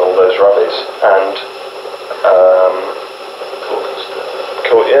strongly on all those rallies, and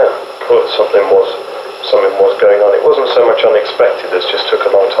something was going on. It wasn't so much unexpected as just took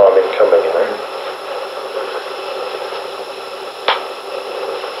a long time in coming,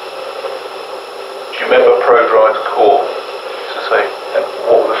 Do you remember ProDrive's call to say,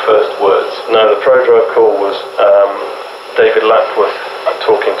 what were the first words? No, the ProDrive call was David Lapworth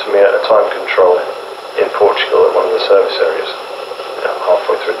talking to me at a time control in Portugal at one of the service areas,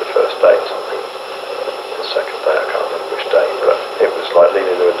 halfway through the first day or something. The second day, I can't remember which day, but it was like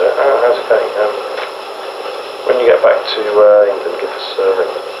leaving the window. How's it going? When you get back to England, give us a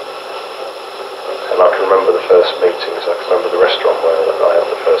ring. And I can remember the first meetings. I can remember the restaurant where I had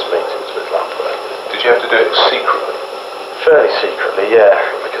the first meetings with Lapworth. Did you have to do it secretly? Fairly secretly, yeah,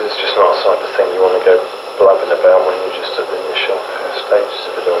 because it's just not a type of thing you want to go blabbing about when you're just at the initial stages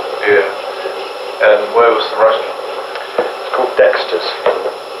of it all. Yeah. And where was the restaurant? It's called Dexter's.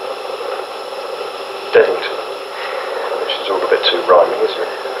 Deddington. Which is all a bit too rhyming, isn't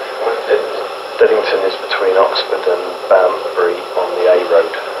it? Deddington is between Oxford and Banbury on the A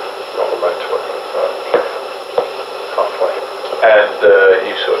road, not the motorway. Halfway. And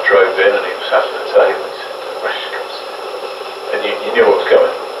you sort of drove in and he was sat at the table and he said, Richard, come sit. And you knew what was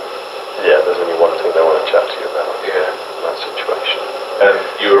coming? Yeah, there's only one thing they want to chat to you about. Yeah. In that situation. And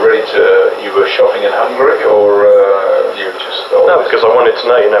you were ready to, you were shopping in Hungary, or you were just... No, because I wanted to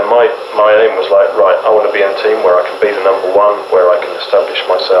know, my aim was like, right, I want to be in a team where I can be the number one, where I can establish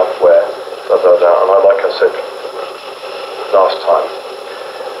myself, where, and like I said last time,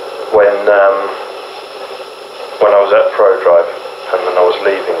 when I was at ProDrive, and then I was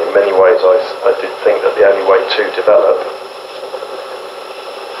leaving, in many ways I did think that the only way to develop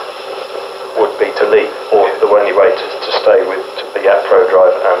would be to leave, or the only way to stay with, to be at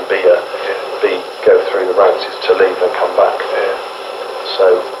ProDrive and go through the ranks is to leave and come back. Yeah.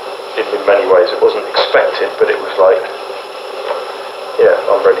 So in many ways it wasn't expected, but it was like, yeah,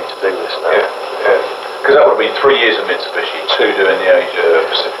 I'm ready to do this now. Yeah. Because that would have been 3 years of Mitsubishi, 2 doing the Asia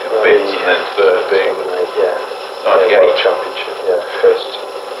Pacific and bits, and then third being World 98 Championship.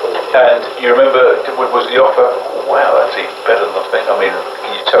 you remember, was the offer, wow, that's even better than I think? I mean,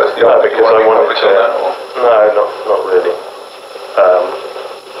 can you tell us the offer? Because I wanted to. No, not really.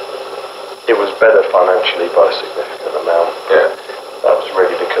 It was better financially by a significant amount. Yeah. That was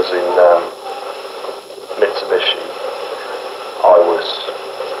really because in Mitsubishi, I was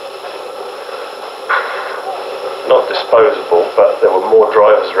not disposable, but there were more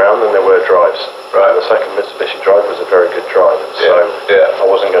drivers around than there were drives. Right. The second Mitsubishi drive was a very good drive, so I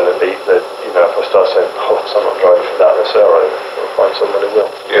wasn't going to be the. If I start saying, I'm not driving for that, they say, all right, we'll find someone who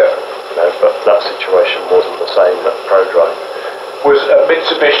will. Yeah. But that situation wasn't the same at ProDrive. Was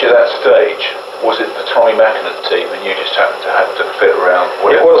Mitsubishi at that stage? Was it the Tommy Mäkinen team, and you just happened to have to fit around?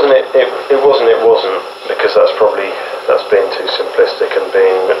 It wasn't. It wasn't because that's being too simplistic and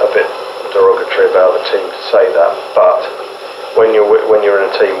being a bit derogatory about the team to say that. But when you're in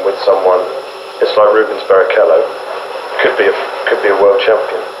a team with someone, it's like Rubens Barrichello could be a world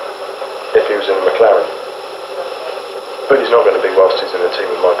champion if he was in a McLaren, but he's not going to be whilst he's in a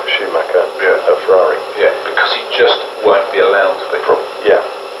team with Michael Schumacher at Ferrari. Yeah, because he just won't be allowed to be. Yeah,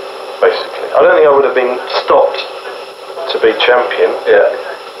 basically. I don't think I would have been stopped to be champion. Yeah,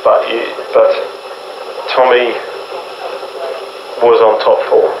 but Tommy was on top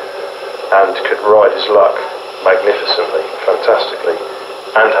form and could ride his luck magnificently, fantastically,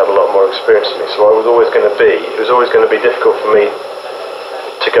 and had a lot more experience than me. So it was always going to be difficult for me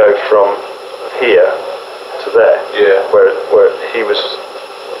to go from here to there. Yeah. Where he was,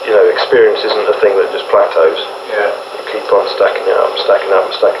 experience isn't a thing that just plateaus. Yeah. You keep on stacking it up, stacking up,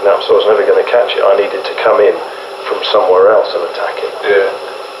 and stacking up. So I was never going to catch it. I needed to come in from somewhere else and attack it.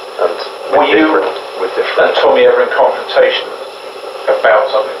 Yeah. And with different. And Tommy ever in confrontation about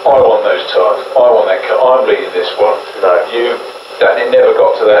something? I want those tires. I want that car. I'm leading this one. No. It never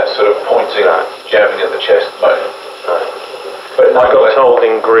got to that sort of pointing, jabbing at the chest moment. No. But I got told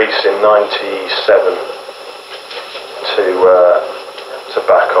in Greece in '97 to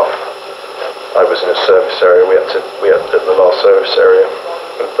back off. I was in a service area. We had the last service area.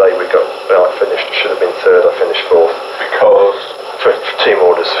 I finished. Should have been third. I finished fourth because for team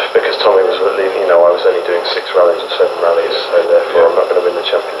orders. Because Tommy was leaving. I was only doing 6 rallies or 7 rallies, so therefore I'm not going to win the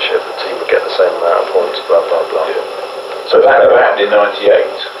championship. The team would get the same amount of points. Blah blah blah. Yeah. So that never happened in '98.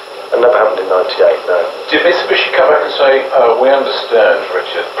 It never happened in '98, no. Did Mitsubishi come back and say, we understand,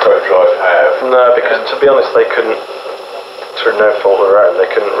 Richard, ProDrive have... No, because to be honest, they couldn't, through no fault of their own, they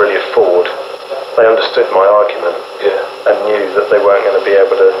couldn't really afford. They understood my argument and knew that they weren't going to be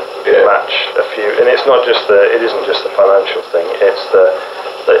able to match a few. And it isn't just the financial thing, it's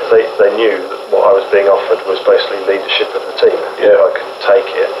they knew that what I was being offered was basically leadership of the team. Yeah. I could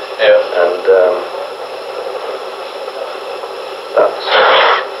take it. Yeah. And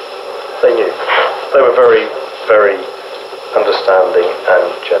they knew. They were very, very understanding and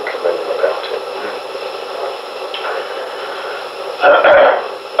gentlemanly about it.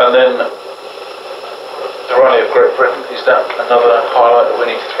 And then the Rally of Great Britain, is that another highlight that we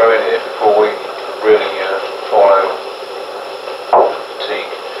need to throw in here before we really follow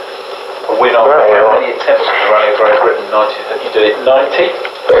fatigue? A win on how many attempts at the Rally of Great Britain? You did it 90,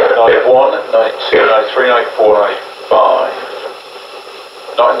 91, 92, 93, 94, 95.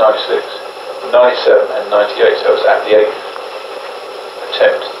 1996, 97 and 98, so it was at the 8th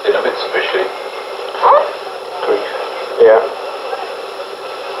attempt in a Mitsubishi. Yeah.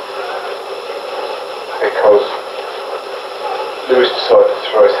 Because Lewis decided to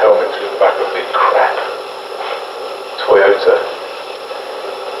throw his helmet through the back of a big crap Toyota,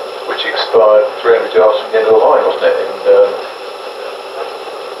 which expired 300 yards from the end of the line, wasn't it?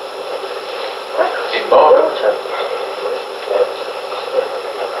 In Margaret.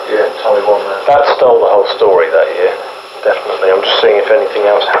 Yeah, Tommy won that. That stole the whole story that year, definitely. I'm just seeing if anything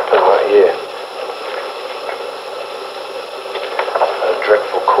else happened that year. A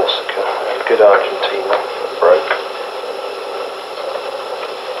dreadful Corsica, a good Argentina that broke.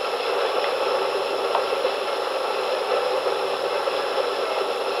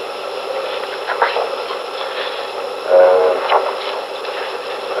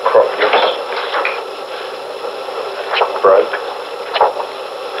 Acropolis broke.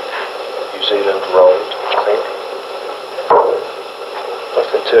 New Zealand rolled, I think.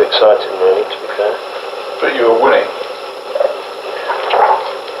 Nothing too exciting really, to be fair. But you were winning.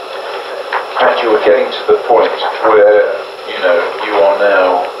 And you were getting to the point where, you are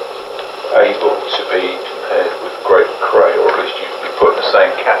now able to be compared with Greg McRae, or at least you can be put in the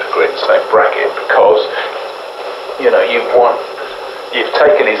same category, in the same bracket, because, you've won. You've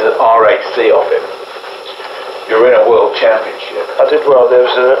taken his RAC off him. You're in a world championship. I did well. The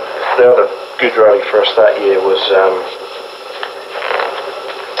other good rally for us that year was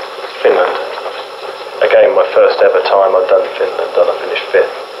Finland. Again, my first ever time I'd done Finland, and I finished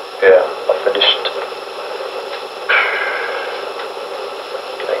 5th. Yeah. I finished...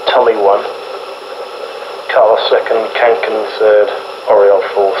 Okay, Tommy won. Carlos 2nd, Kanken 3rd, Oriol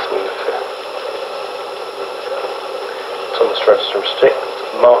 4th, we were 5th. Thomas Redstrom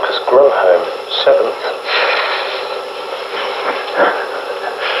 6th, Marcus Grunholm 7th,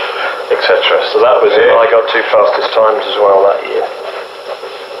 etc. So that was it. I got 2 fastest times as well that year.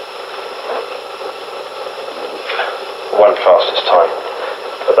 1 fastest time,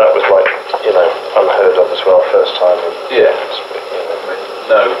 but that was like, unheard of as well, first time. Yeah.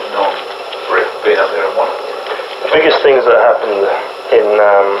 No non-Brit being up there and won. The biggest things that happened in,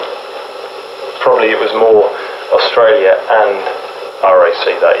 probably it was more Australia and RAC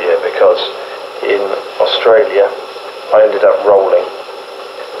that year, because in Australia I ended up rolling,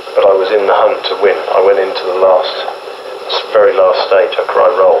 but I was in the hunt to win. I went into the very last stage. I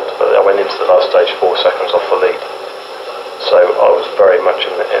rolled, but I went into the last stage 4 seconds off the lead. So I was very much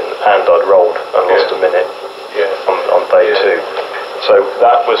in and I'd rolled and lost a minute on day 2. So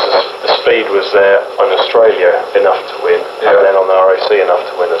that was, the speed was there on Australia enough to win, and then on the RAC enough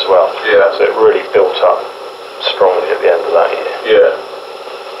to win as well. Yeah. So it really built up strongly at the end of that year. Yeah.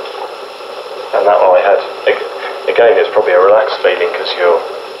 And that I had, again, it's probably a relaxed feeling because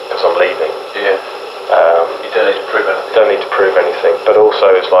I'm leaving. Yeah. You don't need to prove anything. Don't need to prove anything, but also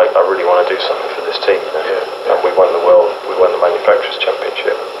it's like I really want to do something for this team. Yeah. And we won the Manufacturers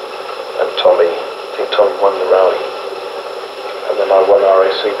Championship, and I think Tommy won the rally, and then I won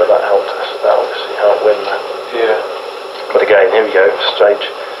RAC, but that helped us. That obviously helped win that. Yeah. But again, here we go. Stage.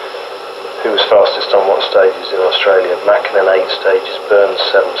 Who was fastest on what stages in Australia? Mackinnon 8 stages, Burns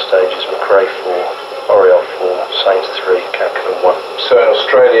 7 stages, McRae 4, Oriol 4, Sainz 3, Kanken 1. So in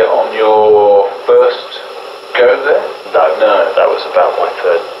Australia on your first go there? No. That was about my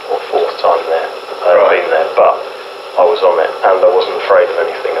 3rd or 4th time there. I hadn't been there, but I was on it, and I wasn't afraid of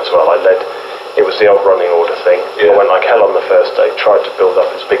anything as well. I led. It was the old running order thing. Yeah. I went like hell on the first day, tried to build up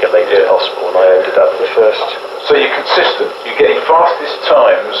as big a lead as possible, and I ended up the first. So you're consistent. You're getting fastest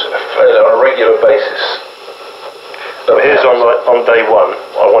times on a regular basis. So here's on day 1,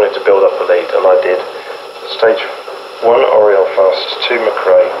 I wanted to build up a lead, and I did. Stage 1, Oriol fastest, 2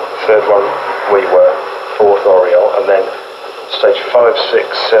 McRae, 3rd one we were, 4th Oriol, and then stage 5, 6,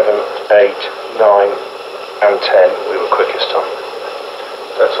 7, 8, 9, and 10 we were quickest on.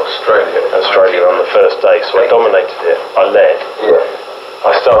 That's Australia. Australia on the first day, so I dominated it. I led. Yeah.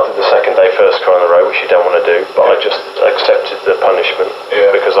 I started the second day first car in a row, which you don't want to do, but I just accepted the punishment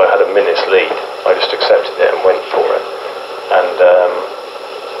because I had a minute's lead. I just accepted it and went for it. And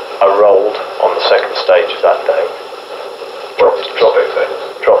I rolled on the second stage of that day. Dropped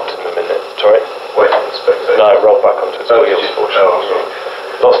in the minute. Sorry? Wait on the spectator. No, I rolled back onto its wheels, fortunately.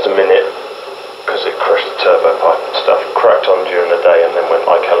 Lost a minute because it crushed the turbo pipe and stuff. Cracked on during the day and then went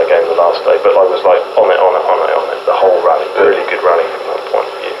like hell again the last day. But I was like on it the whole rally. Really good rally from that point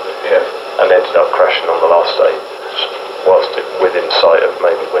of view. Yeah. And ended up crashing on the last day whilst within sight of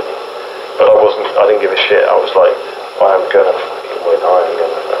maybe winning. But I didn't give a shit. I was like, I am gonna fucking win.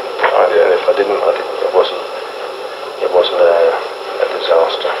 And if I didn't, it wasn't a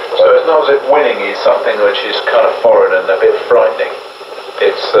disaster. So it's not as if winning is something which is kind of foreign and a bit frightening.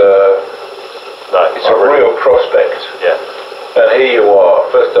 It's a real prospect. Yeah. And here you are,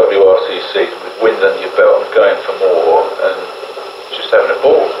 first WRCC with wind under your belt and going for more and just having a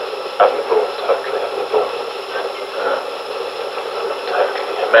ball. Totally having a ball.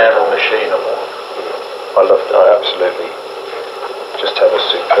 Totally. Man or machine or more. I absolutely just had a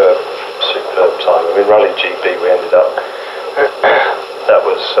superb time. I mean, Rally GB, we ended up, that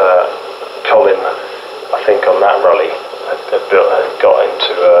was Colin, I think on that rally, got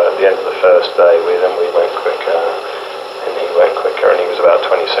into the end of the first day, we went quicker, and he went quicker, and he was about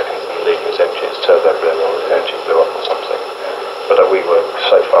 20 seconds in the lead, his turbo blew on, his engine blew up or something. But we were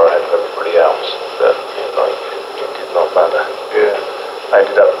so far ahead of everybody else that it did not matter. Yeah. I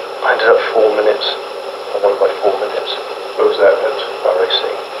ended up 4 minutes. I won by 4 minutes. Where was that at? RAC.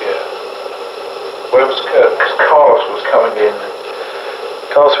 Yeah. Where was Carlos was coming in?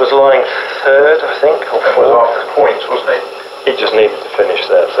 Carlos was lying 3rd, I think, or 4th. Was after points, wasn't he? He just needed to finish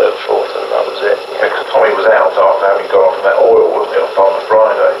there, 3rd, 4th, and that was it. Yeah, because Tommy was out after having gone off that oil, wasn't he, on the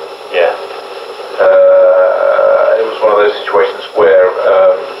Friday? Yeah. It was one of those situations where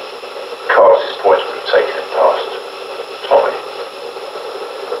Carlos's points would have taken him past Tommy.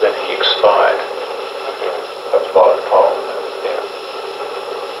 But then he expired. That was by the part. Yeah.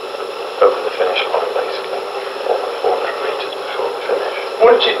 Over the finish line, basically. 400 metres before the finish.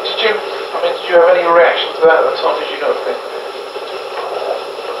 What did you have any reaction to that at the time? Did you not think?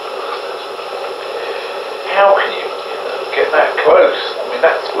 close. I mean,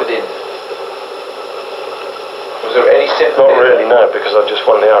 that's within. Was there any sympathy? Not really, no, because I just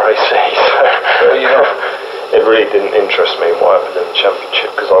won the RAC, so You know, it really didn't interest me what happened in the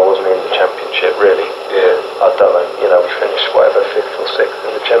championship, because I wasn't in the championship, really. yeah. I don't know, you know, we finished whatever, 5th or 6th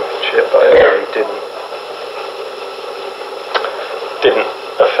in the championship, but it really didn't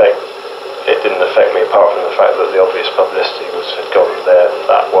affect me, apart from the fact that the obvious publicity had gone there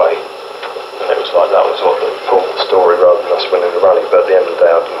that way, and it was like that was what pulled the story rather than us winning the rally. But at the end of the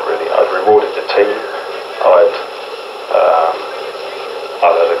day, I'd rewarded the team. I'd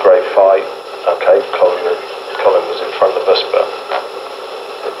had a great fight. Okay, Colin was in front of us, but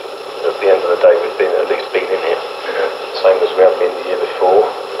at the end of the day, we'd at least been in it. Yeah. Same as we had been the year before,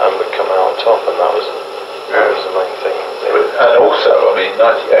 and we'd come out on top, and that was the main thing. And also, I mean, in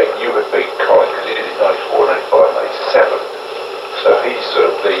 98, you had beat Colin, because he did it in 94, 95, 97. So he's sort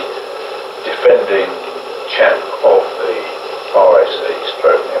of the defending champ of the RAC,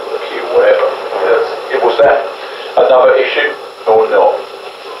 stroke the Q, whatever. Was that another issue, or not?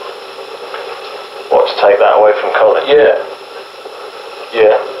 What, to take that away from Colin? Yeah.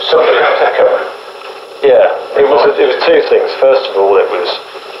 Yeah. Something like that, Colin. Yeah, it was two things. First of all, I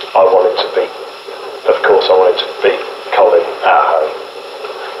wanted to beat Colin at home.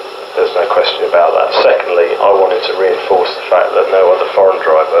 There's no question about that. Secondly, I wanted to reinforce the fact that no foreign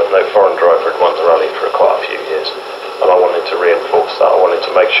driver had won the rally for quite a few years, and I wanted to reinforce that. I wanted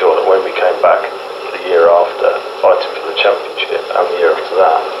to make sure that when we came back the year after, fighting for the championship, and the year after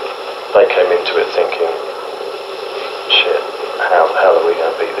that, they came into it thinking, shit, how are we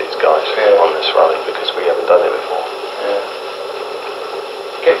going to beat these guys on this rally, because we haven't done it before. Yeah.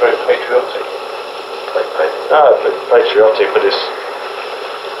 Get very patriotic. No, patriotic, but it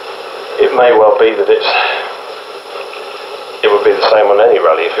may well be that it would be the same on any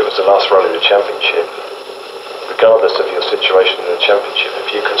rally if it was the last rally of the championship. Regardless of your situation in the championship,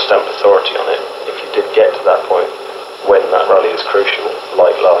 if you can stamp authority on it, if you did get to that point when that rally is crucial,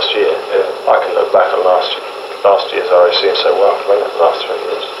 like last year, I can look back on last year's RAC and say, well, I've won it the last 3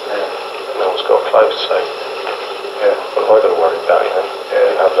 years. No one's got close, so what have I got to worry about, you know?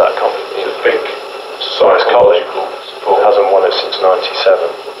 You have that confidence. It's a big psychological support. Hasn't won it since 97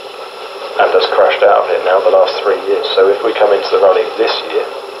 and has crashed out of it now the last 3 years. So if we come into the rally this year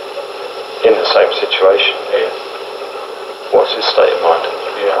in the same situation, what's his state of mind?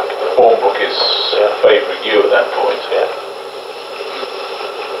 Yeah, the form book is favouring you at that point. Yeah,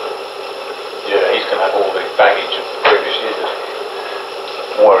 he's going to have all the baggage of the previous years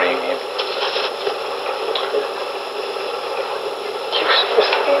worrying him.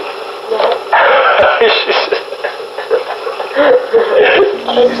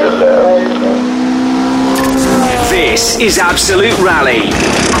 This is Absolute Rally.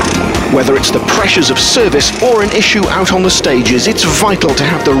 Whether it's the pressures of service or an issue out on the stages, it's vital to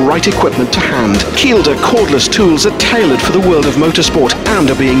have the right equipment to hand. Kielder cordless tools are tailored for the world of motorsport and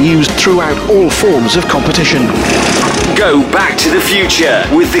are being used throughout all forms of competition. Go back to the future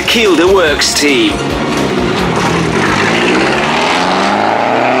with the Kielder Works team.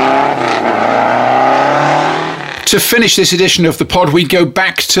 To finish this edition of the pod, we go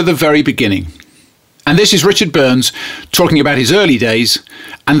back to the very beginning. And this is Richard Burns talking about his early days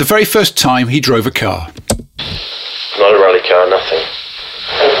and the very first time he drove a car. Not a rally car, nothing.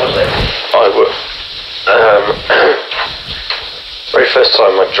 What was it? Very first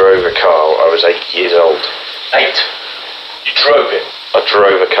time I drove a car, I was 8 years old. 8? You drove it? I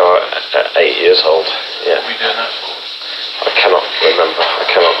drove a car at 8 years old, yeah. What were you doing that for? I cannot remember, I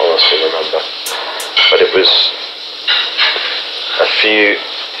cannot honestly remember. But it was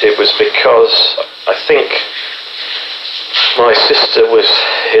because I think my sister was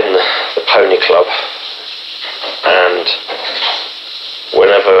in the pony club, and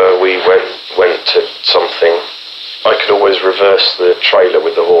whenever we went to something, I could always reverse the trailer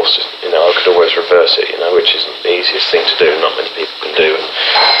with the horse, I could always reverse it, which isn't the easiest thing to do, not many people can do, and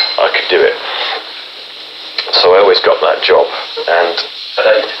I could do it. So I always got that job, and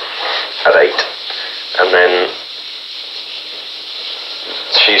at 8. And then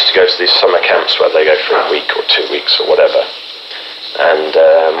she used to go to these summer camps where they go for a week or 2 weeks or whatever. And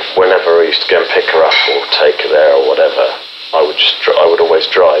whenever I used to go and pick her up or take her there or whatever, I would always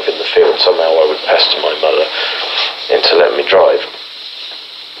drive in the field. Somehow I would pester my mother into letting me drive.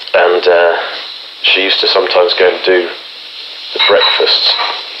 And she used to sometimes go and do the breakfasts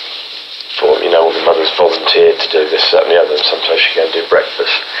for me. All the mothers volunteered to do this, that and the other, and sometimes she'd go and do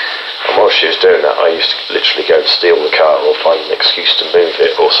breakfast. And while she was doing that, I used to literally go and steal the car or find an excuse to move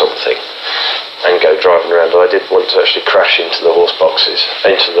it or something and go driving around. I did want to actually crash into the horse boxes,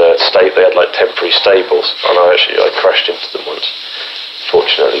 into the state. They had like temporary stables, and I crashed into them once.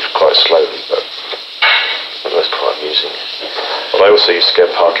 also used to go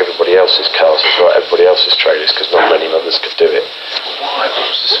and park everybody else's cars as well, everybody else's trailers, because not many mothers could do it. Why? What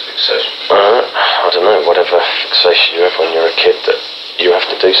was this fixation? I don't know, whatever fixation you have when you're a kid, that you have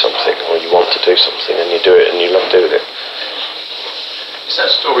to do something, or you want to do something, and you do it, and you love doing it. Is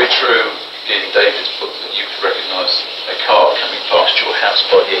that story true in David's book, that you could recognise a car coming past your house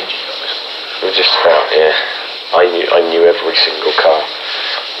by the engine of it? Just about, yeah. I knew every single car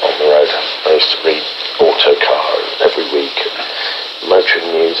on the road. I used to read Autocar every week.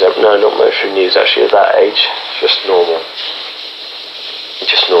 Motoring news. No, not motoring news actually at that age. Just normal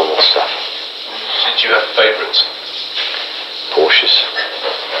stuff. Did you have favourites? Porsches.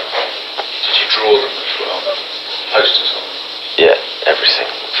 Did you draw them as well? Posters on them? Yeah, everything.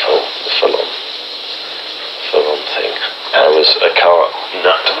 Full on thing. I was a car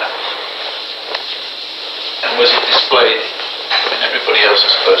nut. And was it displayed? I mean, everybody else, I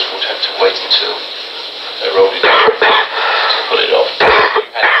suppose, would have to wait until they rolled it out to pull it off. You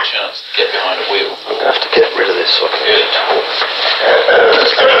had a chance to get behind a wheel. I'm going to have to get rid of this so I can get it talk.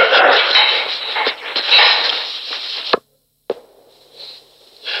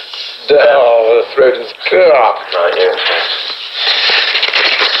 Oh, the throat is clear up. Right, yeah.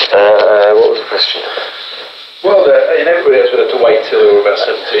 What was the question? Well, everybody else would have to wait till they were about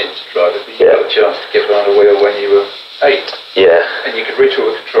 17 to drive it, but you got a chance to get behind a wheel when you were 8. Yeah. And you could reach all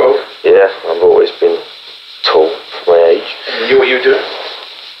the controls. Yeah, I've always been tall for my age. And you knew what you were doing?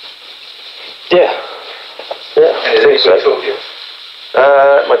 Yeah. Yeah. And is anybody taught you?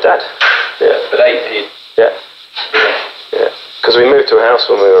 My dad. Yeah. At 8, Yeah. Yeah. Because we moved to a house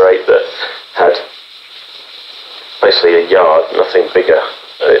when we were 8 that had basically a yard, nothing bigger.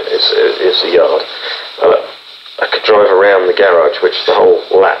 It's a yard. I could drive around the garage, which the whole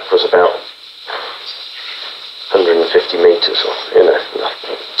lap was about 150 metres, or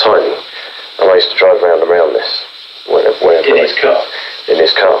tiny. And I used to drive around this whenever. In his car? In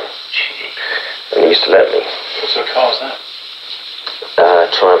his car. Gee. And he used to let me. What sort of car was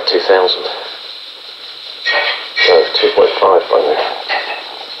that? Triumph 2000. No, 2.5 by then.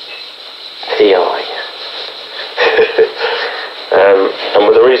 PI.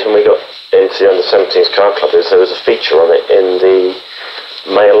 And the reason we got into the under-17s car club is there was a feature on it in the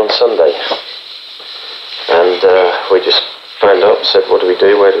Mail on Sunday. And we just phoned up, said, what do we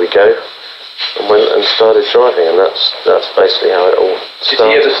do, where do we go? And went and started driving, and that's basically how it all started.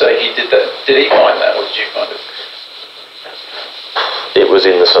 Did he ever say he did that? Did he find that, or did you find it? It was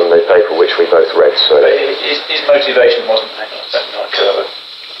in the Sunday paper, which we both read, so... But his motivation wasn't, hang on, I could have a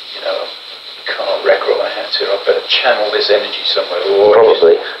car wreck, or I had to, I better channel this energy somewhere. Or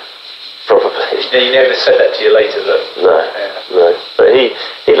Probably. He never said that to you later, though? No, no. But he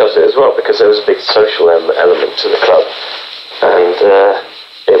loves it as well, because there was a big social element to the club. And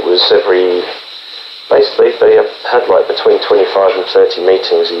it was basically they had like between 25 and 30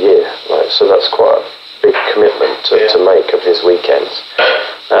 meetings a year. So that's quite a big commitment to make of his weekends.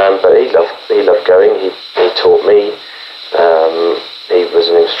 But he loved going. He taught me. He was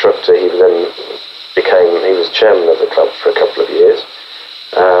an instructor. He was chairman of the club for a couple of years.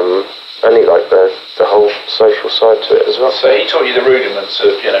 And he liked the whole social side to it as well. So he taught you the rudiments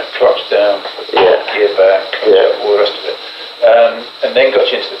of, clutch down, gear back, all the rest of it. And then got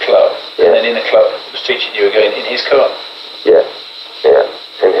you into the club. Yeah. And then in the club was teaching you again in his car. Yeah,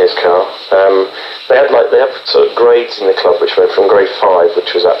 in his car. They had sort of grades in the club, which went from grade 5,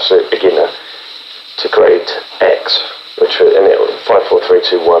 which was absolute beginner, to grade X, which was 5, 4, 3,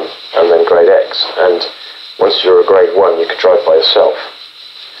 2, 1, and then grade X. And once you were a grade 1, you could drive by yourself.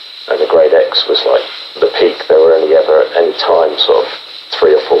 And the grade X was like the peak. There were only ever at any time sort of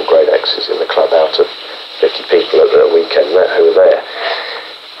 3 or 4 grade X's in the club out of 50 people at the weekend who were there.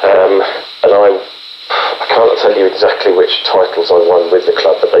 And I can't tell you exactly which titles I won with the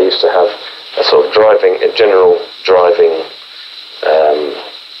club, but they used to have a sort of general driving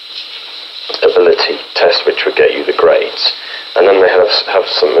ability test, which would get you the grades. And then they have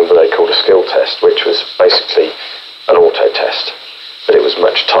something that they called a skill test, which was basically an auto test. But it was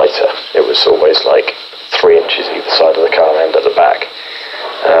much tighter. It was always like 3 inches either side of the car and at the back.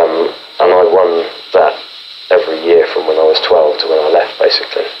 And I won that every year from when I was 12 to when I left,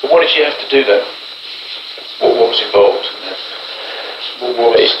 basically. But what did you have to do then? What was involved?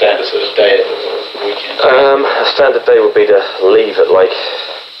 What was the standard sort of day at the weekend? A standard day would be to leave at like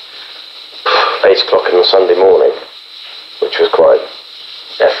 8 o'clock on a Sunday morning, which was quite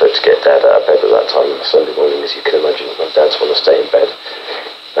effort to get Dad out of bed at that time on a Sunday morning, as you can imagine. My dads want to stay in bed.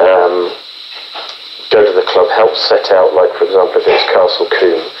 Go to the club, help set out, like for example if it was Castle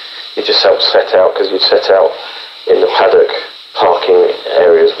Combe, you just help set out, because you'd set out in the paddock parking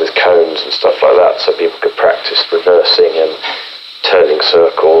areas with cones and stuff like that, so people could practice reversing and racing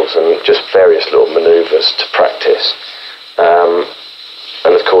circles and just various little manoeuvres to practice.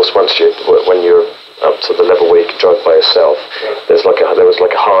 And of course, when you're up to the level where you can drive by yourself, there was like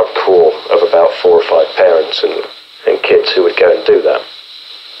a hard core of about 4 or 5 parents and kids who would go and do that,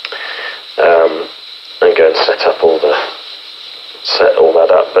 and go and set all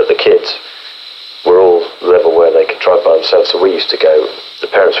that up. But the kids were all level where they could drive by themselves. So we used to go. The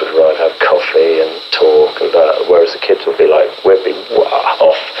parents would arrive, have coffee and talk and that, whereas the kids would be like, we'd be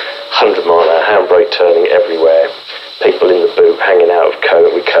off 100 mile an hour, handbrake turning everywhere. People in the boot hanging out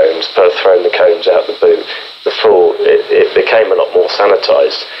with cones, throwing the cones out the boot. It became a lot more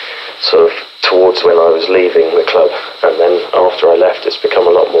sanitised sort of towards when I was leaving the club, and then after I left it's become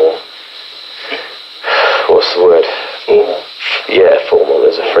a lot more, what's the word? Formal. Yeah, formal.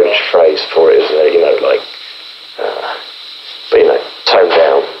 There's a French phrase for it, isn't there? Toned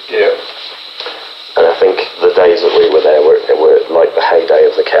down. Yeah. And I think the days that we were there were like the heyday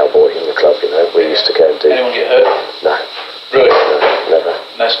of the cowboy in the club, We used to go and do... Anyone get hurt? No. Really? No, never.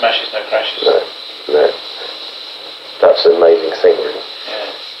 No smashes, no crashes? No. That's an amazing thing, really. Yeah.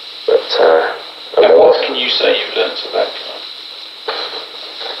 But, and what can you say you've learned at that time?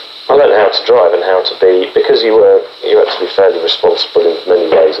 I learned how to drive and how to be... Because you had to be fairly responsible in many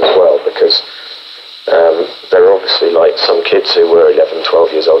ways as well, because... there were obviously like some kids who were 11,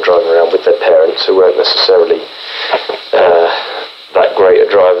 12 years old driving around with their parents who weren't necessarily that great at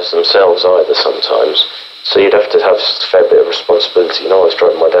drivers themselves either sometimes. So you'd have to have a fair bit of responsibility. I was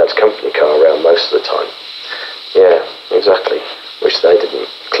driving my dad's company car around most of the time. Yeah, exactly. Which they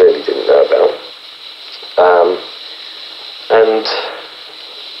clearly didn't know about. And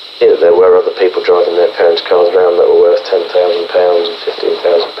there were other people driving their parents' cars around that were worth £10,000 and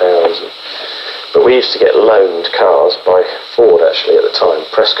 £15,000. But we used to get loaned cars by Ford actually at the time,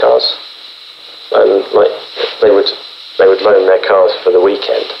 press cars, and like they would loan their cars for the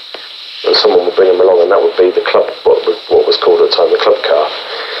weekend, and someone would bring them along, and that would be the club, what was called at the time the club car,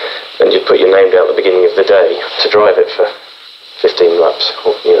 and you'd put your name down at the beginning of the day to drive it for 15 laps,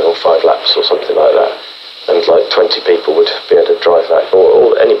 or 5 laps or something like that, and like 20 people would be able to drive that,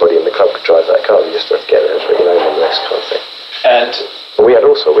 or anybody in the club could drive that car. You just had to get there and put your name on the list, kind of thing. And we had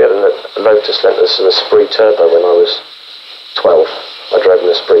a Lotus Lentus and a Esprit Turbo when I was 12. I drove an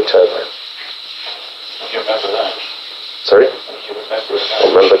Esprit Turbo. You remember that? Sorry? You remember that?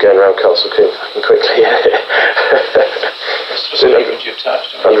 I remember going around Castle Coombe fucking quickly, yeah. What speed would you have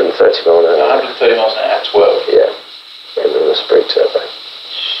touched? 130 miles an hour. 130 miles an hour at 12? Yeah. In an Esprit Turbo.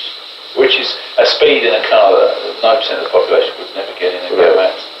 Which is a speed in a car that 9% of the population would never get in and go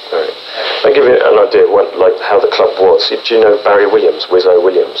at. Right. I'll give you an idea of how the club was. Do you know Barry Williams, Wizzo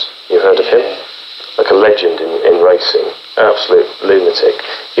Williams? You heard of him? Like a legend in racing. Absolute lunatic.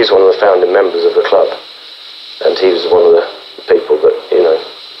 He's one of the founding members of the club. And he was one of the people that,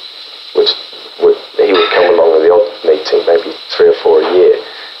 he would come along at the odd meeting, maybe 3 or 4 a year,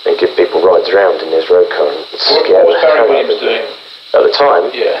 and give people rides around in his road car. And what was Barry Williams doing? At the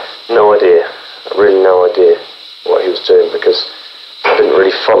time? Yeah. No idea. Really no idea what he was doing, because I didn't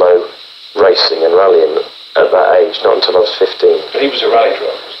really follow racing and rallying at that age, not until I was 15. But he was a rally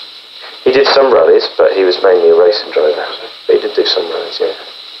driver. He did some rallies, but he was mainly a racing driver. But he did do some rallies, yeah.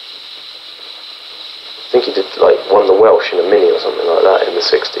 I think he won the Welsh in a Mini or something like that in the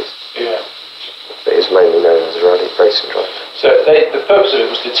 60s. Yeah. But he was mainly known as a racing driver. So the purpose of it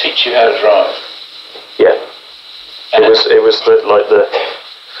was to teach you how to drive? Yeah. It was the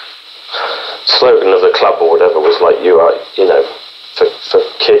slogan of the club or whatever was like, for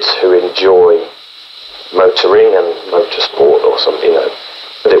kids who enjoy motoring and motorsport or something,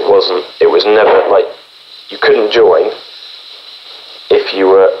 but it was never like, you couldn't join if you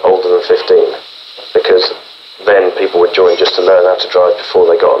were older than 15, because then people would join just to learn how to drive before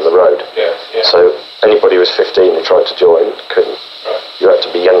they got on the road. Yeah. So anybody who was 15 and tried to join couldn't. Right. You had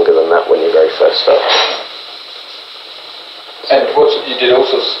to be younger than that when you very first started. And you did all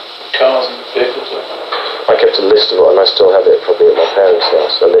sorts of cars and vehicles? I kept a list of it, and I still have it probably at my parents'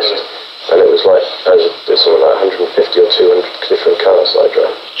 house, a list. And it was like, there's something like 150 or 200 different cars that I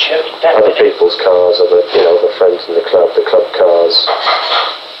drove. Other people's cars, other friends in the club cars.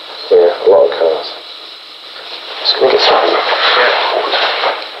 Yeah, a lot of cars. Just going to get something.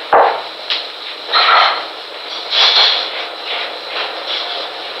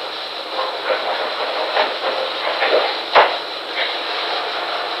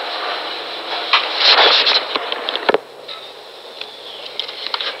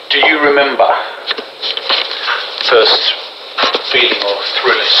 Do you remember first feeling or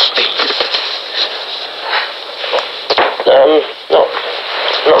thrill of speed?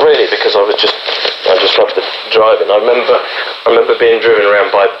 Not really, because I I just loved the driving. I remember being driven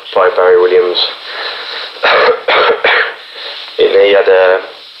around by Barry Williams. He had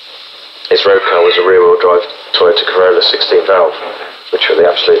his road car was a rear-wheel drive Toyota Corolla 16 valve, which were the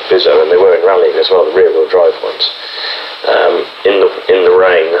absolute bizzo, and they were in rallying as well, the rear-wheel drive ones. In the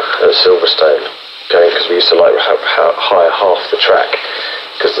rain at Silverstone, because we used to hire half the track,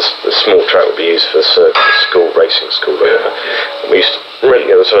 because the small track would be used for the circuit, racing school, whatever. And we used to rent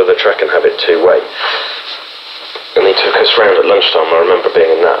the other side of the track and have it two-way. And he took us round at lunchtime. I remember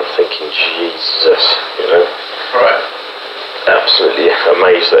being in that and thinking, Jesus, Right. Absolutely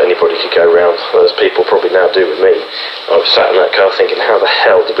amazed that anybody could go round, as people probably now do with me. I was sat in that car thinking, how the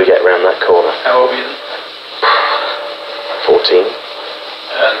hell did we get round that corner? How old were you then? 14.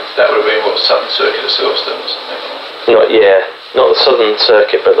 And that would have been, Southern Circuit at Silverstone or something? Not the Southern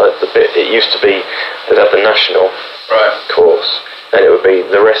Circuit, but like the bit, it used to be, they'd have the national course, and it would be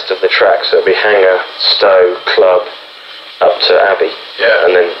the rest of the track, so it would be Hangar, Stowe, Club, up to Abbey, yeah,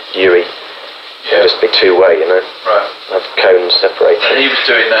 and then Ewey. Yeah. Just be two-way, Right. Have cones separated. And he was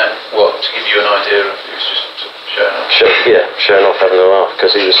doing that, to give you an idea of, he was just showing off? Showing off, having a laugh,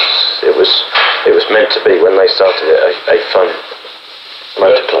 because it was meant to be, when they started it, a fun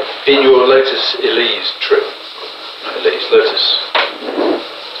motor club. In your Lotus Elise trip, Lotus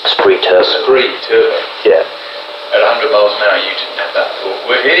Spree Turbo. Yeah. At 100 miles an hour, you didn't have that thought,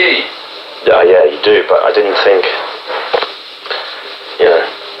 whee! Yeah, you do, but I didn't think,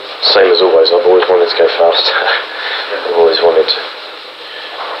 same as always, I've always wanted to go fast. I've always wanted to.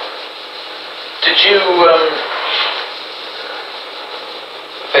 Did you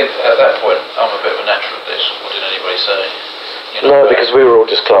think at that point, I'm a bit of a natural at this, or did anybody say? No, because we were all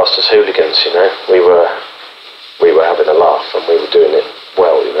just classed as hooligans, We were having a laugh, and we were doing it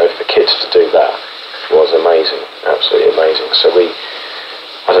well, For kids to do that was amazing, absolutely amazing. So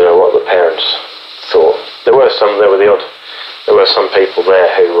I don't know what the parents thought. There were some people there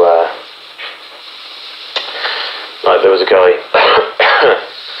who, there was a guy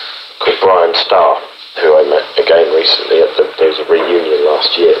called Brian Starr, who I met again recently there was a reunion beginning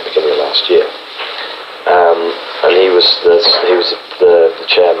of last year, and he was the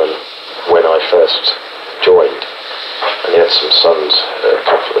chairman when I first joined, and he had some sons, a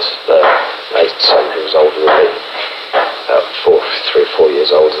couple of a son who was older than me, about 3 or 4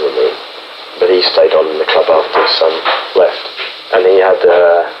 years older than me. But he stayed on in the club after his son left. And he had,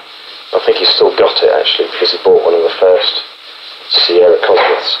 I think he's still got it actually, because he bought one of the first Sierra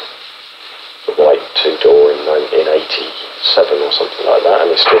Cosworths, the white two-door in 87 or something like that, and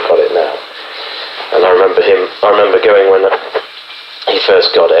he's still got it now. And I remember going when he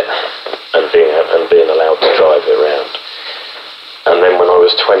first got it, and being allowed to drive it around. And then when I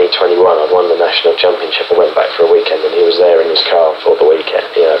was 21, I'd won the national championship. I went back for a weekend, and he was there in his car for the weekend,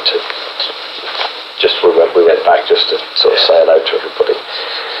 we went back just to sort of say hello to everybody.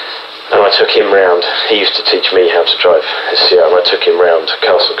 And I took him round. He used to teach me how to drive his Sierra, and I took him round to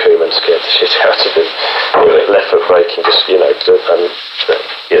Castle Combe and scared the shit out of him. Left foot braking, I'd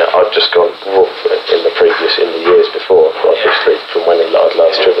just gone in the years before, obviously, from when I'd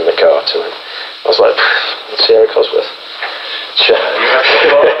last driven the car to him. I was like, Sierra Cosworth. Sure.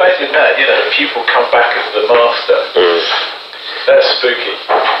 Well, imagine that, people come back as the master. That's spooky.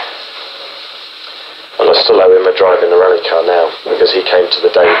 And I still owe him a drive in the rally car now, because he came to the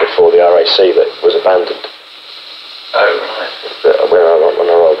day before the RAC that was abandoned. Oh, right. When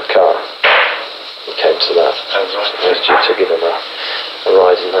I rolled the car, he came to that. Oh, right. I was due to give him a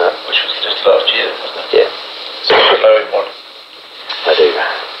ride in that. Which was just last year, wasn't it? Yeah. So you owe him one. I do.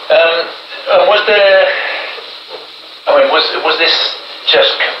 Was this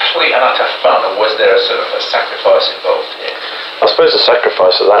just complete and utter fun, or was there a sort of a sacrifice involved here? I suppose the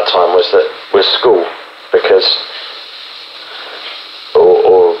sacrifice at that time was school, because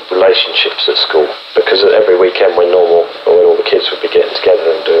or relationships at school, because every weekend when all the kids would be getting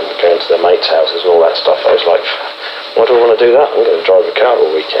together and going to their mates' houses and all that stuff, I was like, why do I want to do that? I'm going to drive a car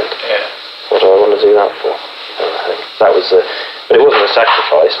all weekend. Yeah. What do I want to do that for? That was but it wasn't a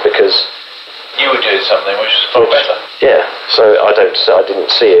sacrifice, because you were doing something which was far better. Yeah, so I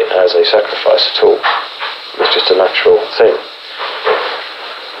didn't see it as a sacrifice at all. It was just a natural thing.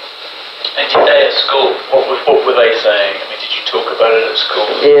 And today at school, what were they saying? I mean, did you talk about it at school?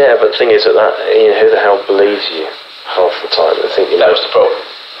 Yeah, but the thing is who the hell believes you half the time? I think that was the problem.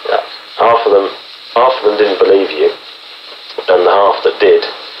 Yeah, half of them didn't believe you, and the half that did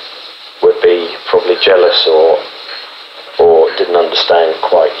would be probably jealous or didn't understand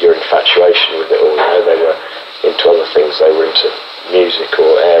quite your infatuation with it all. They were into other things. They were into music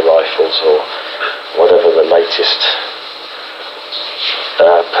or air rifles or whatever the latest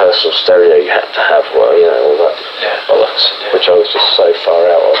personal stereo you had to have, well, you know, all that bollocks, which I was just so far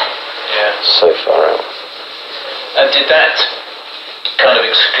out of. Yeah. So far out. And did that kind of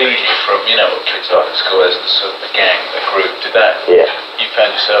exclude you from, you know, what kids like at school as the sort of a gang, a group? Did that? Yeah. You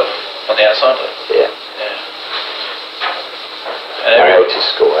found yourself on the outside of it? Yeah. And I hated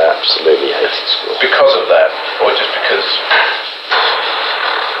school. I absolutely hated school. Because of that, or just because?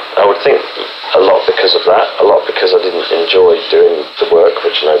 I would think a lot because of that. A lot because I didn't enjoy doing the work,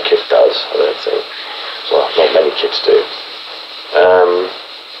 which no kid does. I don't think. Well, not many kids do.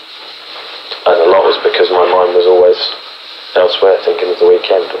 And a lot was because my mind was always elsewhere, thinking of the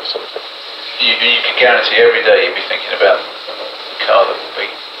weekend or something. You could guarantee every day you'd be thinking about the car that would be.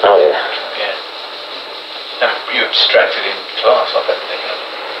 Oh yeah. Yeah. And you were distracted in class, I bet.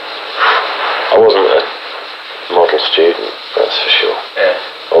 I wasn't a model student, that's for sure. Yeah.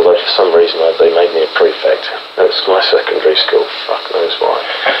 Although for some reason they made me a prefect. That was my secondary school. Fuck knows why.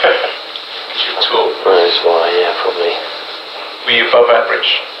 Because you were tall. Knows why? Yeah, probably. Were you above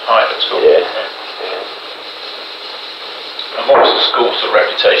average height at school? Yeah. And what was the school's sort of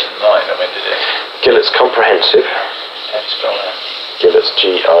reputation like? I mean, did it? Gillett's Comprehensive. How do you spell that? Gillett's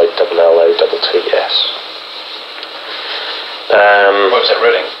Gillootts. What was that,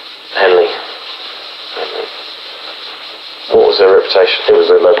 Reading? Henley. What was their reputation? It was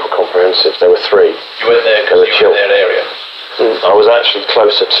a local comprehensive. There were 3. You went there because you were in that area? I was actually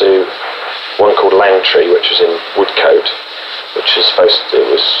closer to one called Langtree, which was in Woodcote, which was that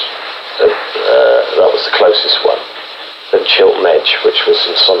was the closest one. Then Chiltern Edge, which was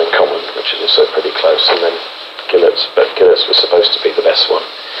in Sonning Common, which is also pretty close, and then Gillett's. But Gillett's was supposed to be the best one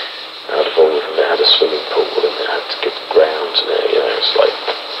out of all of them. It had a swimming pool and it had good grounds, and it was like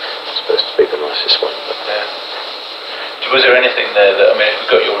supposed to be the nicest one. But was there anything there that, I mean, if we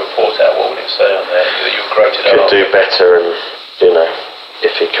got your report out, what would it say on there? That you were great at could do better, and you know,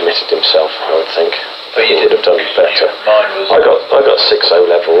 if he committed himself, I would think. But he would have done better. I got 6 O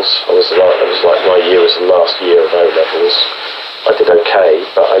levels. It was like my year was the last year of O levels. I did okay,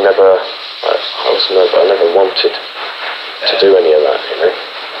 but I never wanted to do any of that. You know,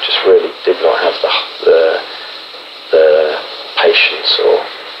 just really did not have the patience, or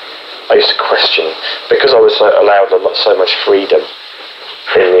I used to question because I was allowed so much freedom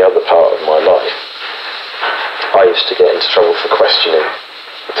in the other part of my life. I used to get into trouble for questioning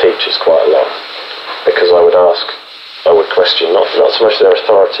the teachers quite a lot. Because I would question not so much their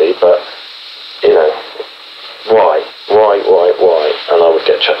authority, but, you know, why? And I would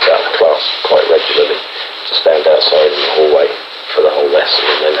get chucked out of the class quite regularly to stand outside in the hallway for the whole lesson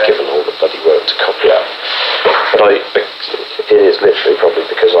and then given all the bloody work to copy out. But it is literally probably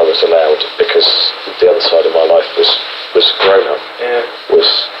because I was allowed, because the other side of my life was grown up, was,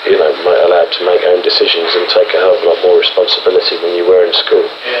 you know, allowed to make own decisions and take a hell of a lot more responsibility than you were in school.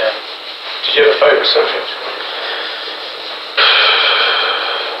 Yeah. Did you have a favourite subject?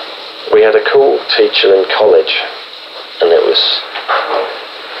 We had a cool teacher in college, and it was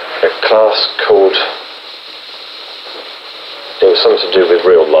a class called, it was something to do with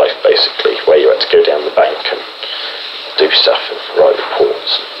real life basically, where you had to go down the bank and do stuff and write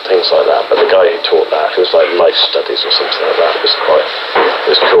reports and things like that. But the guy who taught that, it was like life studies or something like that, it was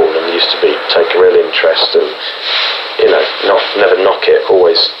cool, and he used to take a real interest and, you know, never knock it,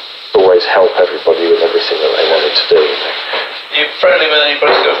 always help everybody with everything that they wanted to do. You friendly with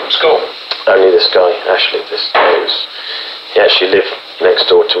anybody still from school? Only this guy, Ashley. He actually lived next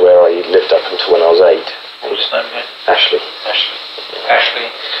door to where I lived up until when I was 8. What was his name again? Ashley. Ashley?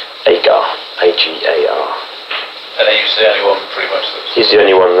 Agar. A-G-A-R. And he's the only one pretty much He's the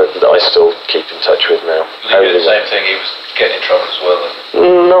only one that I still keep in touch with now. He did the same thing, he was getting in trouble as well?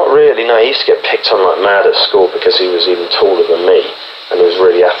 Not really, no. He used to get picked on like mad at school because he was even taller than me. And he was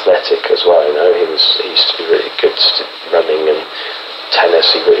really athletic as well, you know. He used to be really good running and tennis.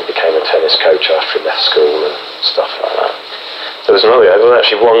 He really became a tennis coach after he left school and stuff like that. There was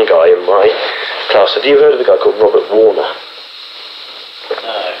actually one guy in my class. Have you heard of a guy called Robert Warner?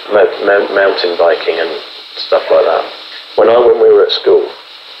 No. Mountain biking and stuff like that. When we were at school,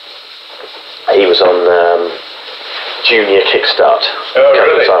 he was on junior kickstart a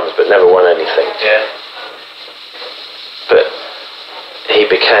couple of times, but never won anything. Yeah. But he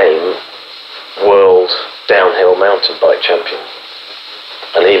became world downhill mountain bike champion,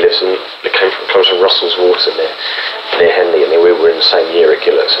 and he comes from Russell's Water near Henley, and we were in the same year at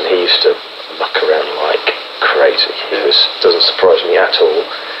Gillett's, and he used to muck around like crazy. Doesn't surprise me at all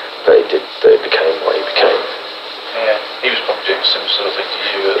that he became what he became. Yeah, he was probably doing some sort of thing to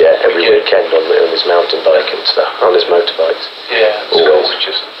you. Every weekend on his mountain bike and stuff, on his motorbikes. Yeah, school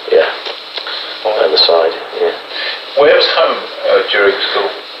pictures. Yeah, on the side. Yeah. Where was home during school?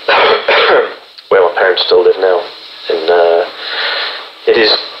 It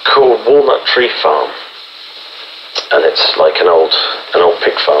is called Walnut Tree Farm, and it's like an old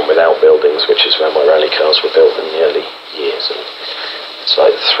pig farm without buildings, which is where my rally cars were built in the early years. And it's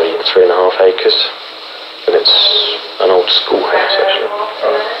like 3.5 acres, and it's an old schoolhouse actually.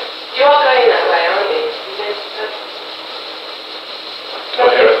 You are going that way, aren't you? Do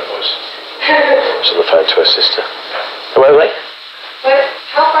I hear other voice? She's on the phone to her sister. Where are they? Well,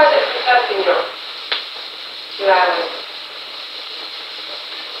 how far is it from Perpignan? 2 hours.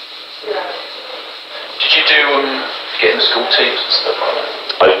 2 hours. Did you do get in the school teams and stuff like that?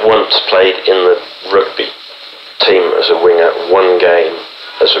 I once played in the rugby team as a winger, one game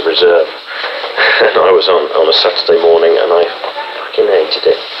as a reserve, and I was on a Saturday morning, and I fucking hated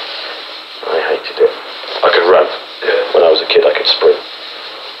it. I hated it. I could run. Yeah. When I was a kid, I could sprint.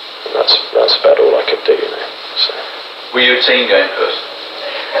 And that's about all I could do, you know. So. Were you a team game person?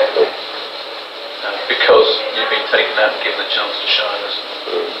 No. No, because you've been taken out and given the chance to shine as an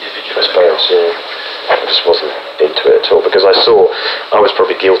individual. I suppose, yeah. I just wasn't into it at all, because I was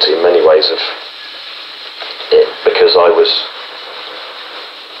probably guilty in many ways of it, because I was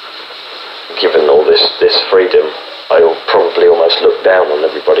given all this freedom. I probably almost looked down on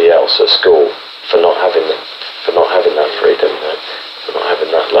everybody else at school for not having that freedom, you know, for not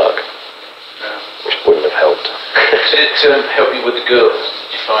having that luck, which wouldn't have helped. Did it help you with the girls?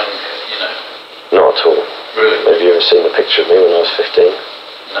 Did you find, you know? Not at all. Really? Have you ever seen a picture of me when I was 15?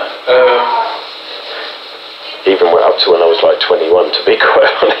 No. Even went up to when I was like 21, to be quite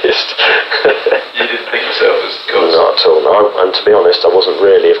honest. You didn't think yourself as girls? Not at all, no. And to be honest, I wasn't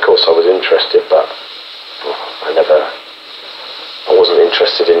really. Of course, I was interested, but I wasn't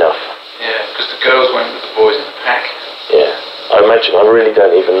interested enough. Yeah, because the girls went with the boys in the pack. Yeah. I imagine, I really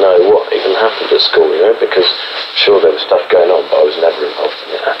don't even know what even happened at school, you know, because sure there was stuff going on, but I was never involved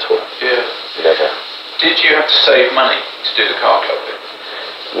in it at all. Yeah. Never. Did you have to save money to do the car club bit?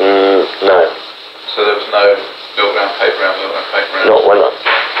 No. So there was no milk round, paper round, milk round, paper round? Not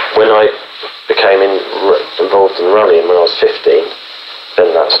when I became involved in rallying when I was 15,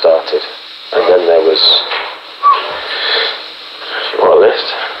 then that started. And then there was, what a list.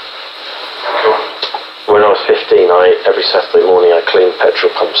 Go on. When I was 15, every Saturday morning I cleaned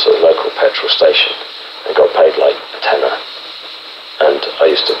petrol pumps at the local petrol station and got paid like a tenner. And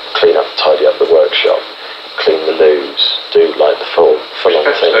I used to tidy up the workshop, clean the loos, do like the full-on Which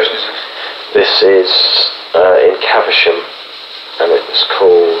petrol thing. station is it? This is in Caversham, and it was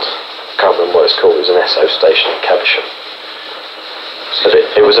called, I can't remember what it's called, it was an Esso station in Caversham. But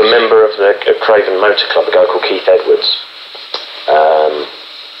it was a member of the Craven Motor Club, a guy called Keith Edwards,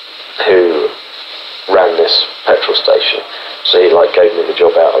 who ran this petrol station. So he gave me the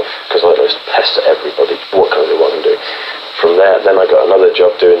job out of, because I used to pester everybody, what can I do, what can I do. From there, then I got another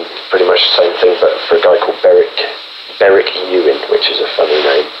job doing pretty much the same thing, but for a guy called Berwick Ewin, which is a funny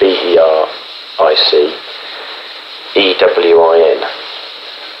name, BERICEWIN.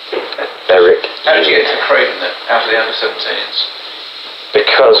 Berwick. How did you get to Craven then, out of the under-17s?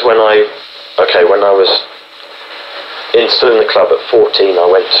 Because when I was still in the club at 14, I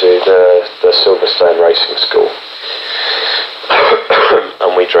went to the Silverstone Racing School,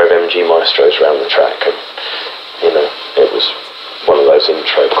 and we drove MG Maestros around the track, and you know, it was one of those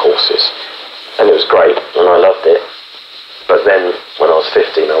intro courses, and it was great, and I loved it. But then, when I was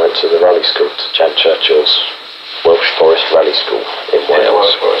 15, I went to the rally school, to Jan Churchill's Welsh Forest Rally School in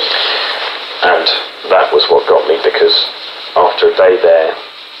Wales, and that was what got me, because after a day there,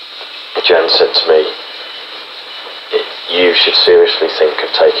 Jan said to me, you should seriously think of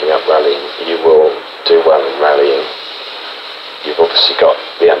taking up rallying. You will do well in rallying. You've obviously got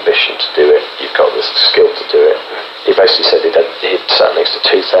the ambition to do it. You've got the skill to do it. He basically said he'd sat next to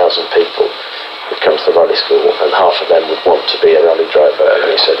 2,000 people who'd come to the rally school, and half of them would want to be a rally driver. And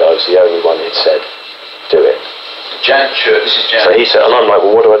he said I was the only one who'd said, do it. This is Jan. So he said, and I'm like,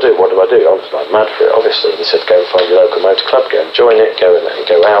 well, what do I do? What do I do? I was like mad for it, obviously. He said, go and find your local motor club, go and join it, go in there and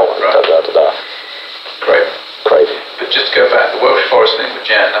go out, and da-da-da-da. Great. Crazy. But just to go back, the Welsh Forest thing with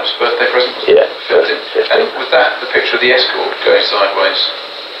Jan, that was a birthday present, wasn't Yeah. it? Filled in. 15. And was that the picture of the Escort going sideways,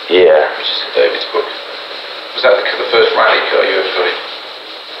 Yeah. which is in David's book? Was that the first rally car you ever got in?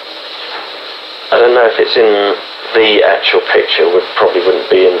 I don't know if it's in the actual picture, probably wouldn't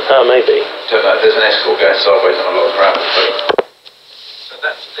be in, maybe. Don't know, there's an Escort going sideways on a lot of gravel. So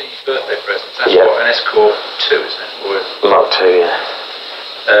that's the birthday present. That's what, an Escort 2, isn't it? Or Mark 2, yeah.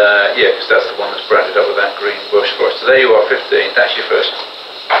 yeah, because that's the one that's branded up with that green Welsh Forest. So there you are, 15. That's your first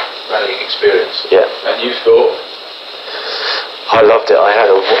rallying experience. Yeah. And you thought? I loved it. I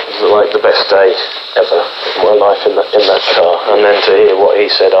had the best day ever of my life in that car. And then to hear what he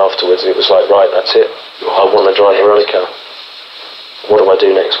said afterwards, it was like, right, that's it. I want to drive a rally car. What do I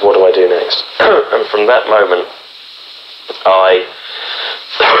do next? What do I do next? And from that moment,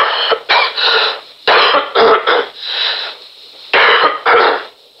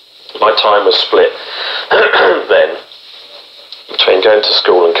 my time was split then between going to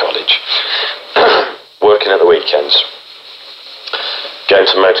school and college, working at the weekends, going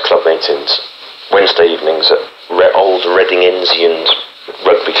to motor club meetings, Wednesday evenings at old Reading Enzian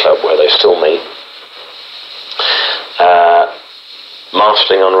rugby club where they still meet,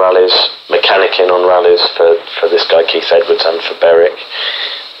 marshalling on rallies, mechanicking on rallies for this guy Keith Edwards and for Berwick,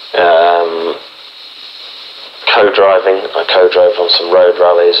 co-driving. I co-drove on some road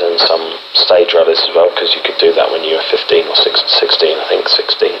rallies and some stage rallies as well, because you could do that when you were 15 or 16, I think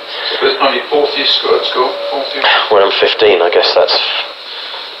 16. So it's on your fourth year at school? Fourth year? When I'm 15, I guess that's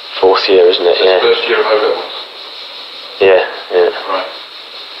fourth year, isn't it? That's first year of O-levels? Yeah. Right.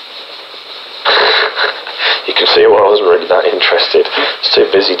 You can see why I wasn't really that interested. I was too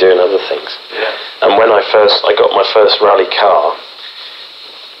busy doing other things. Yeah. And when I got my first rally car,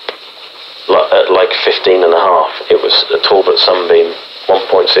 at like 15 and a half, it was a Talbot Sunbeam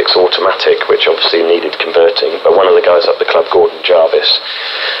 1.6 automatic, which obviously needed converting. But one of the guys up the club, Gordon Jarvis,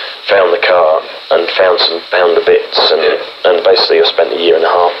 found the car and found the bits, and basically I spent a year and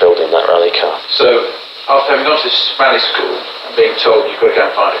a half building that rally car. So after having gone to rally school and being told you've got to go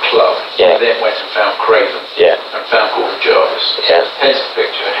and find a club, you then went and found Craven and found Gordon Jarvis. Yeah. Hence the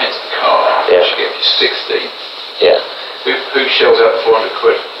picture, hence the car, which you get for 60. Yeah. Who shells out the 400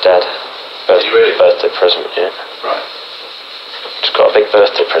 quid? Dad. Really? Birthday present, yeah. Right. Just got a big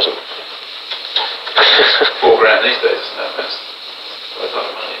birthday present. $4,000 these days, isn't it? That's worth a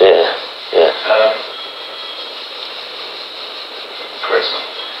lot of money. Yeah. Crazy.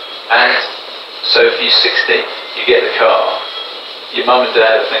 And so for you 60, you get the car. Your mum and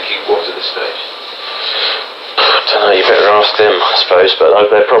dad are thinking what at this stage? I don't know, you better ask them, I suppose, but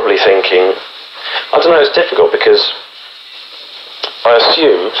they're probably thinking, I don't know, it's difficult because I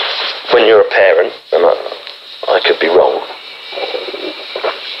assume when you're a parent, and I could be wrong,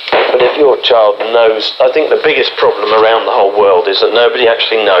 but if your child knows, I think the biggest problem around the whole world is that nobody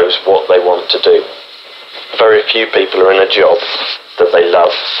actually knows what they want to do. Very few people are in a job that they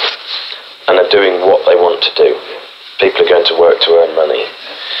love and are doing what they want to do. People are going to work to earn money.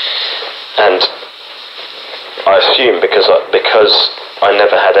 And I assume because I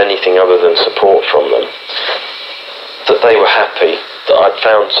never had anything other than support from them, that they were happy that I'd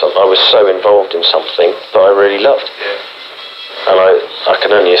found I was so involved in something that I really loved. And I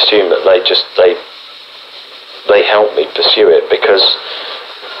can only assume that they helped me pursue it, because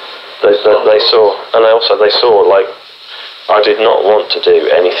they saw, and they saw like I did not want to do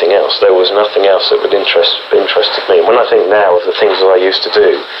anything else. There was nothing else that would interested me. And when I think now of the things that I used to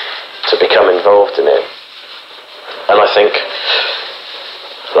do to become involved in it, and I think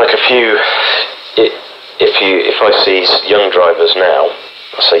like if I see young drivers now,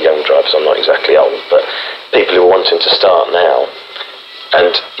 I say young drivers, I'm not exactly old, but people who are wanting to start now,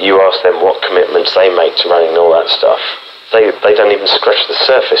 and you ask them what commitments they make to running and all that stuff, they don't even scratch the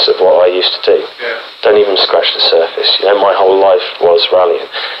surface of what I used to do. Yeah. Don't even scratch the surface. You know, my whole life was rallying,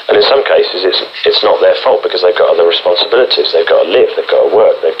 and in some cases it's not their fault, because they've got other responsibilities. They've got to live, they've got to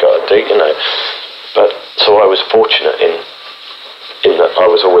work, they've got to do, you know. But so I was fortunate in that I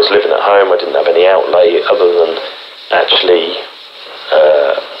was always living at home. I didn't have any outlay other than actually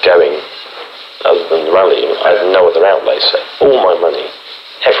going, other than rallying. I had no other outlay, so all my money,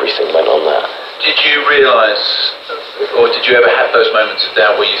 everything went on that. Did you realise, or did you ever have those moments of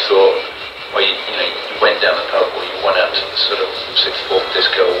doubt where you thought, where you went down the pub, or you went out to the sort of sixth form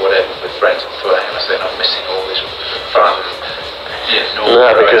disco or whatever with friends and thought, hang on a second, I'm missing all this fun?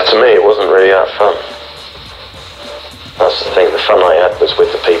 No, because to me it wasn't really that fun. That's the thing, the fun I had was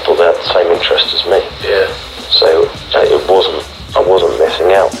with the people that had the same interest as me. Yeah. So I wasn't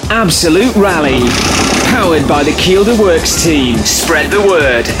missing out. Absolute Rally. Powered by the Kielder Works team. Spread the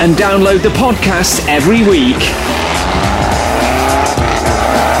word and download the podcast every week.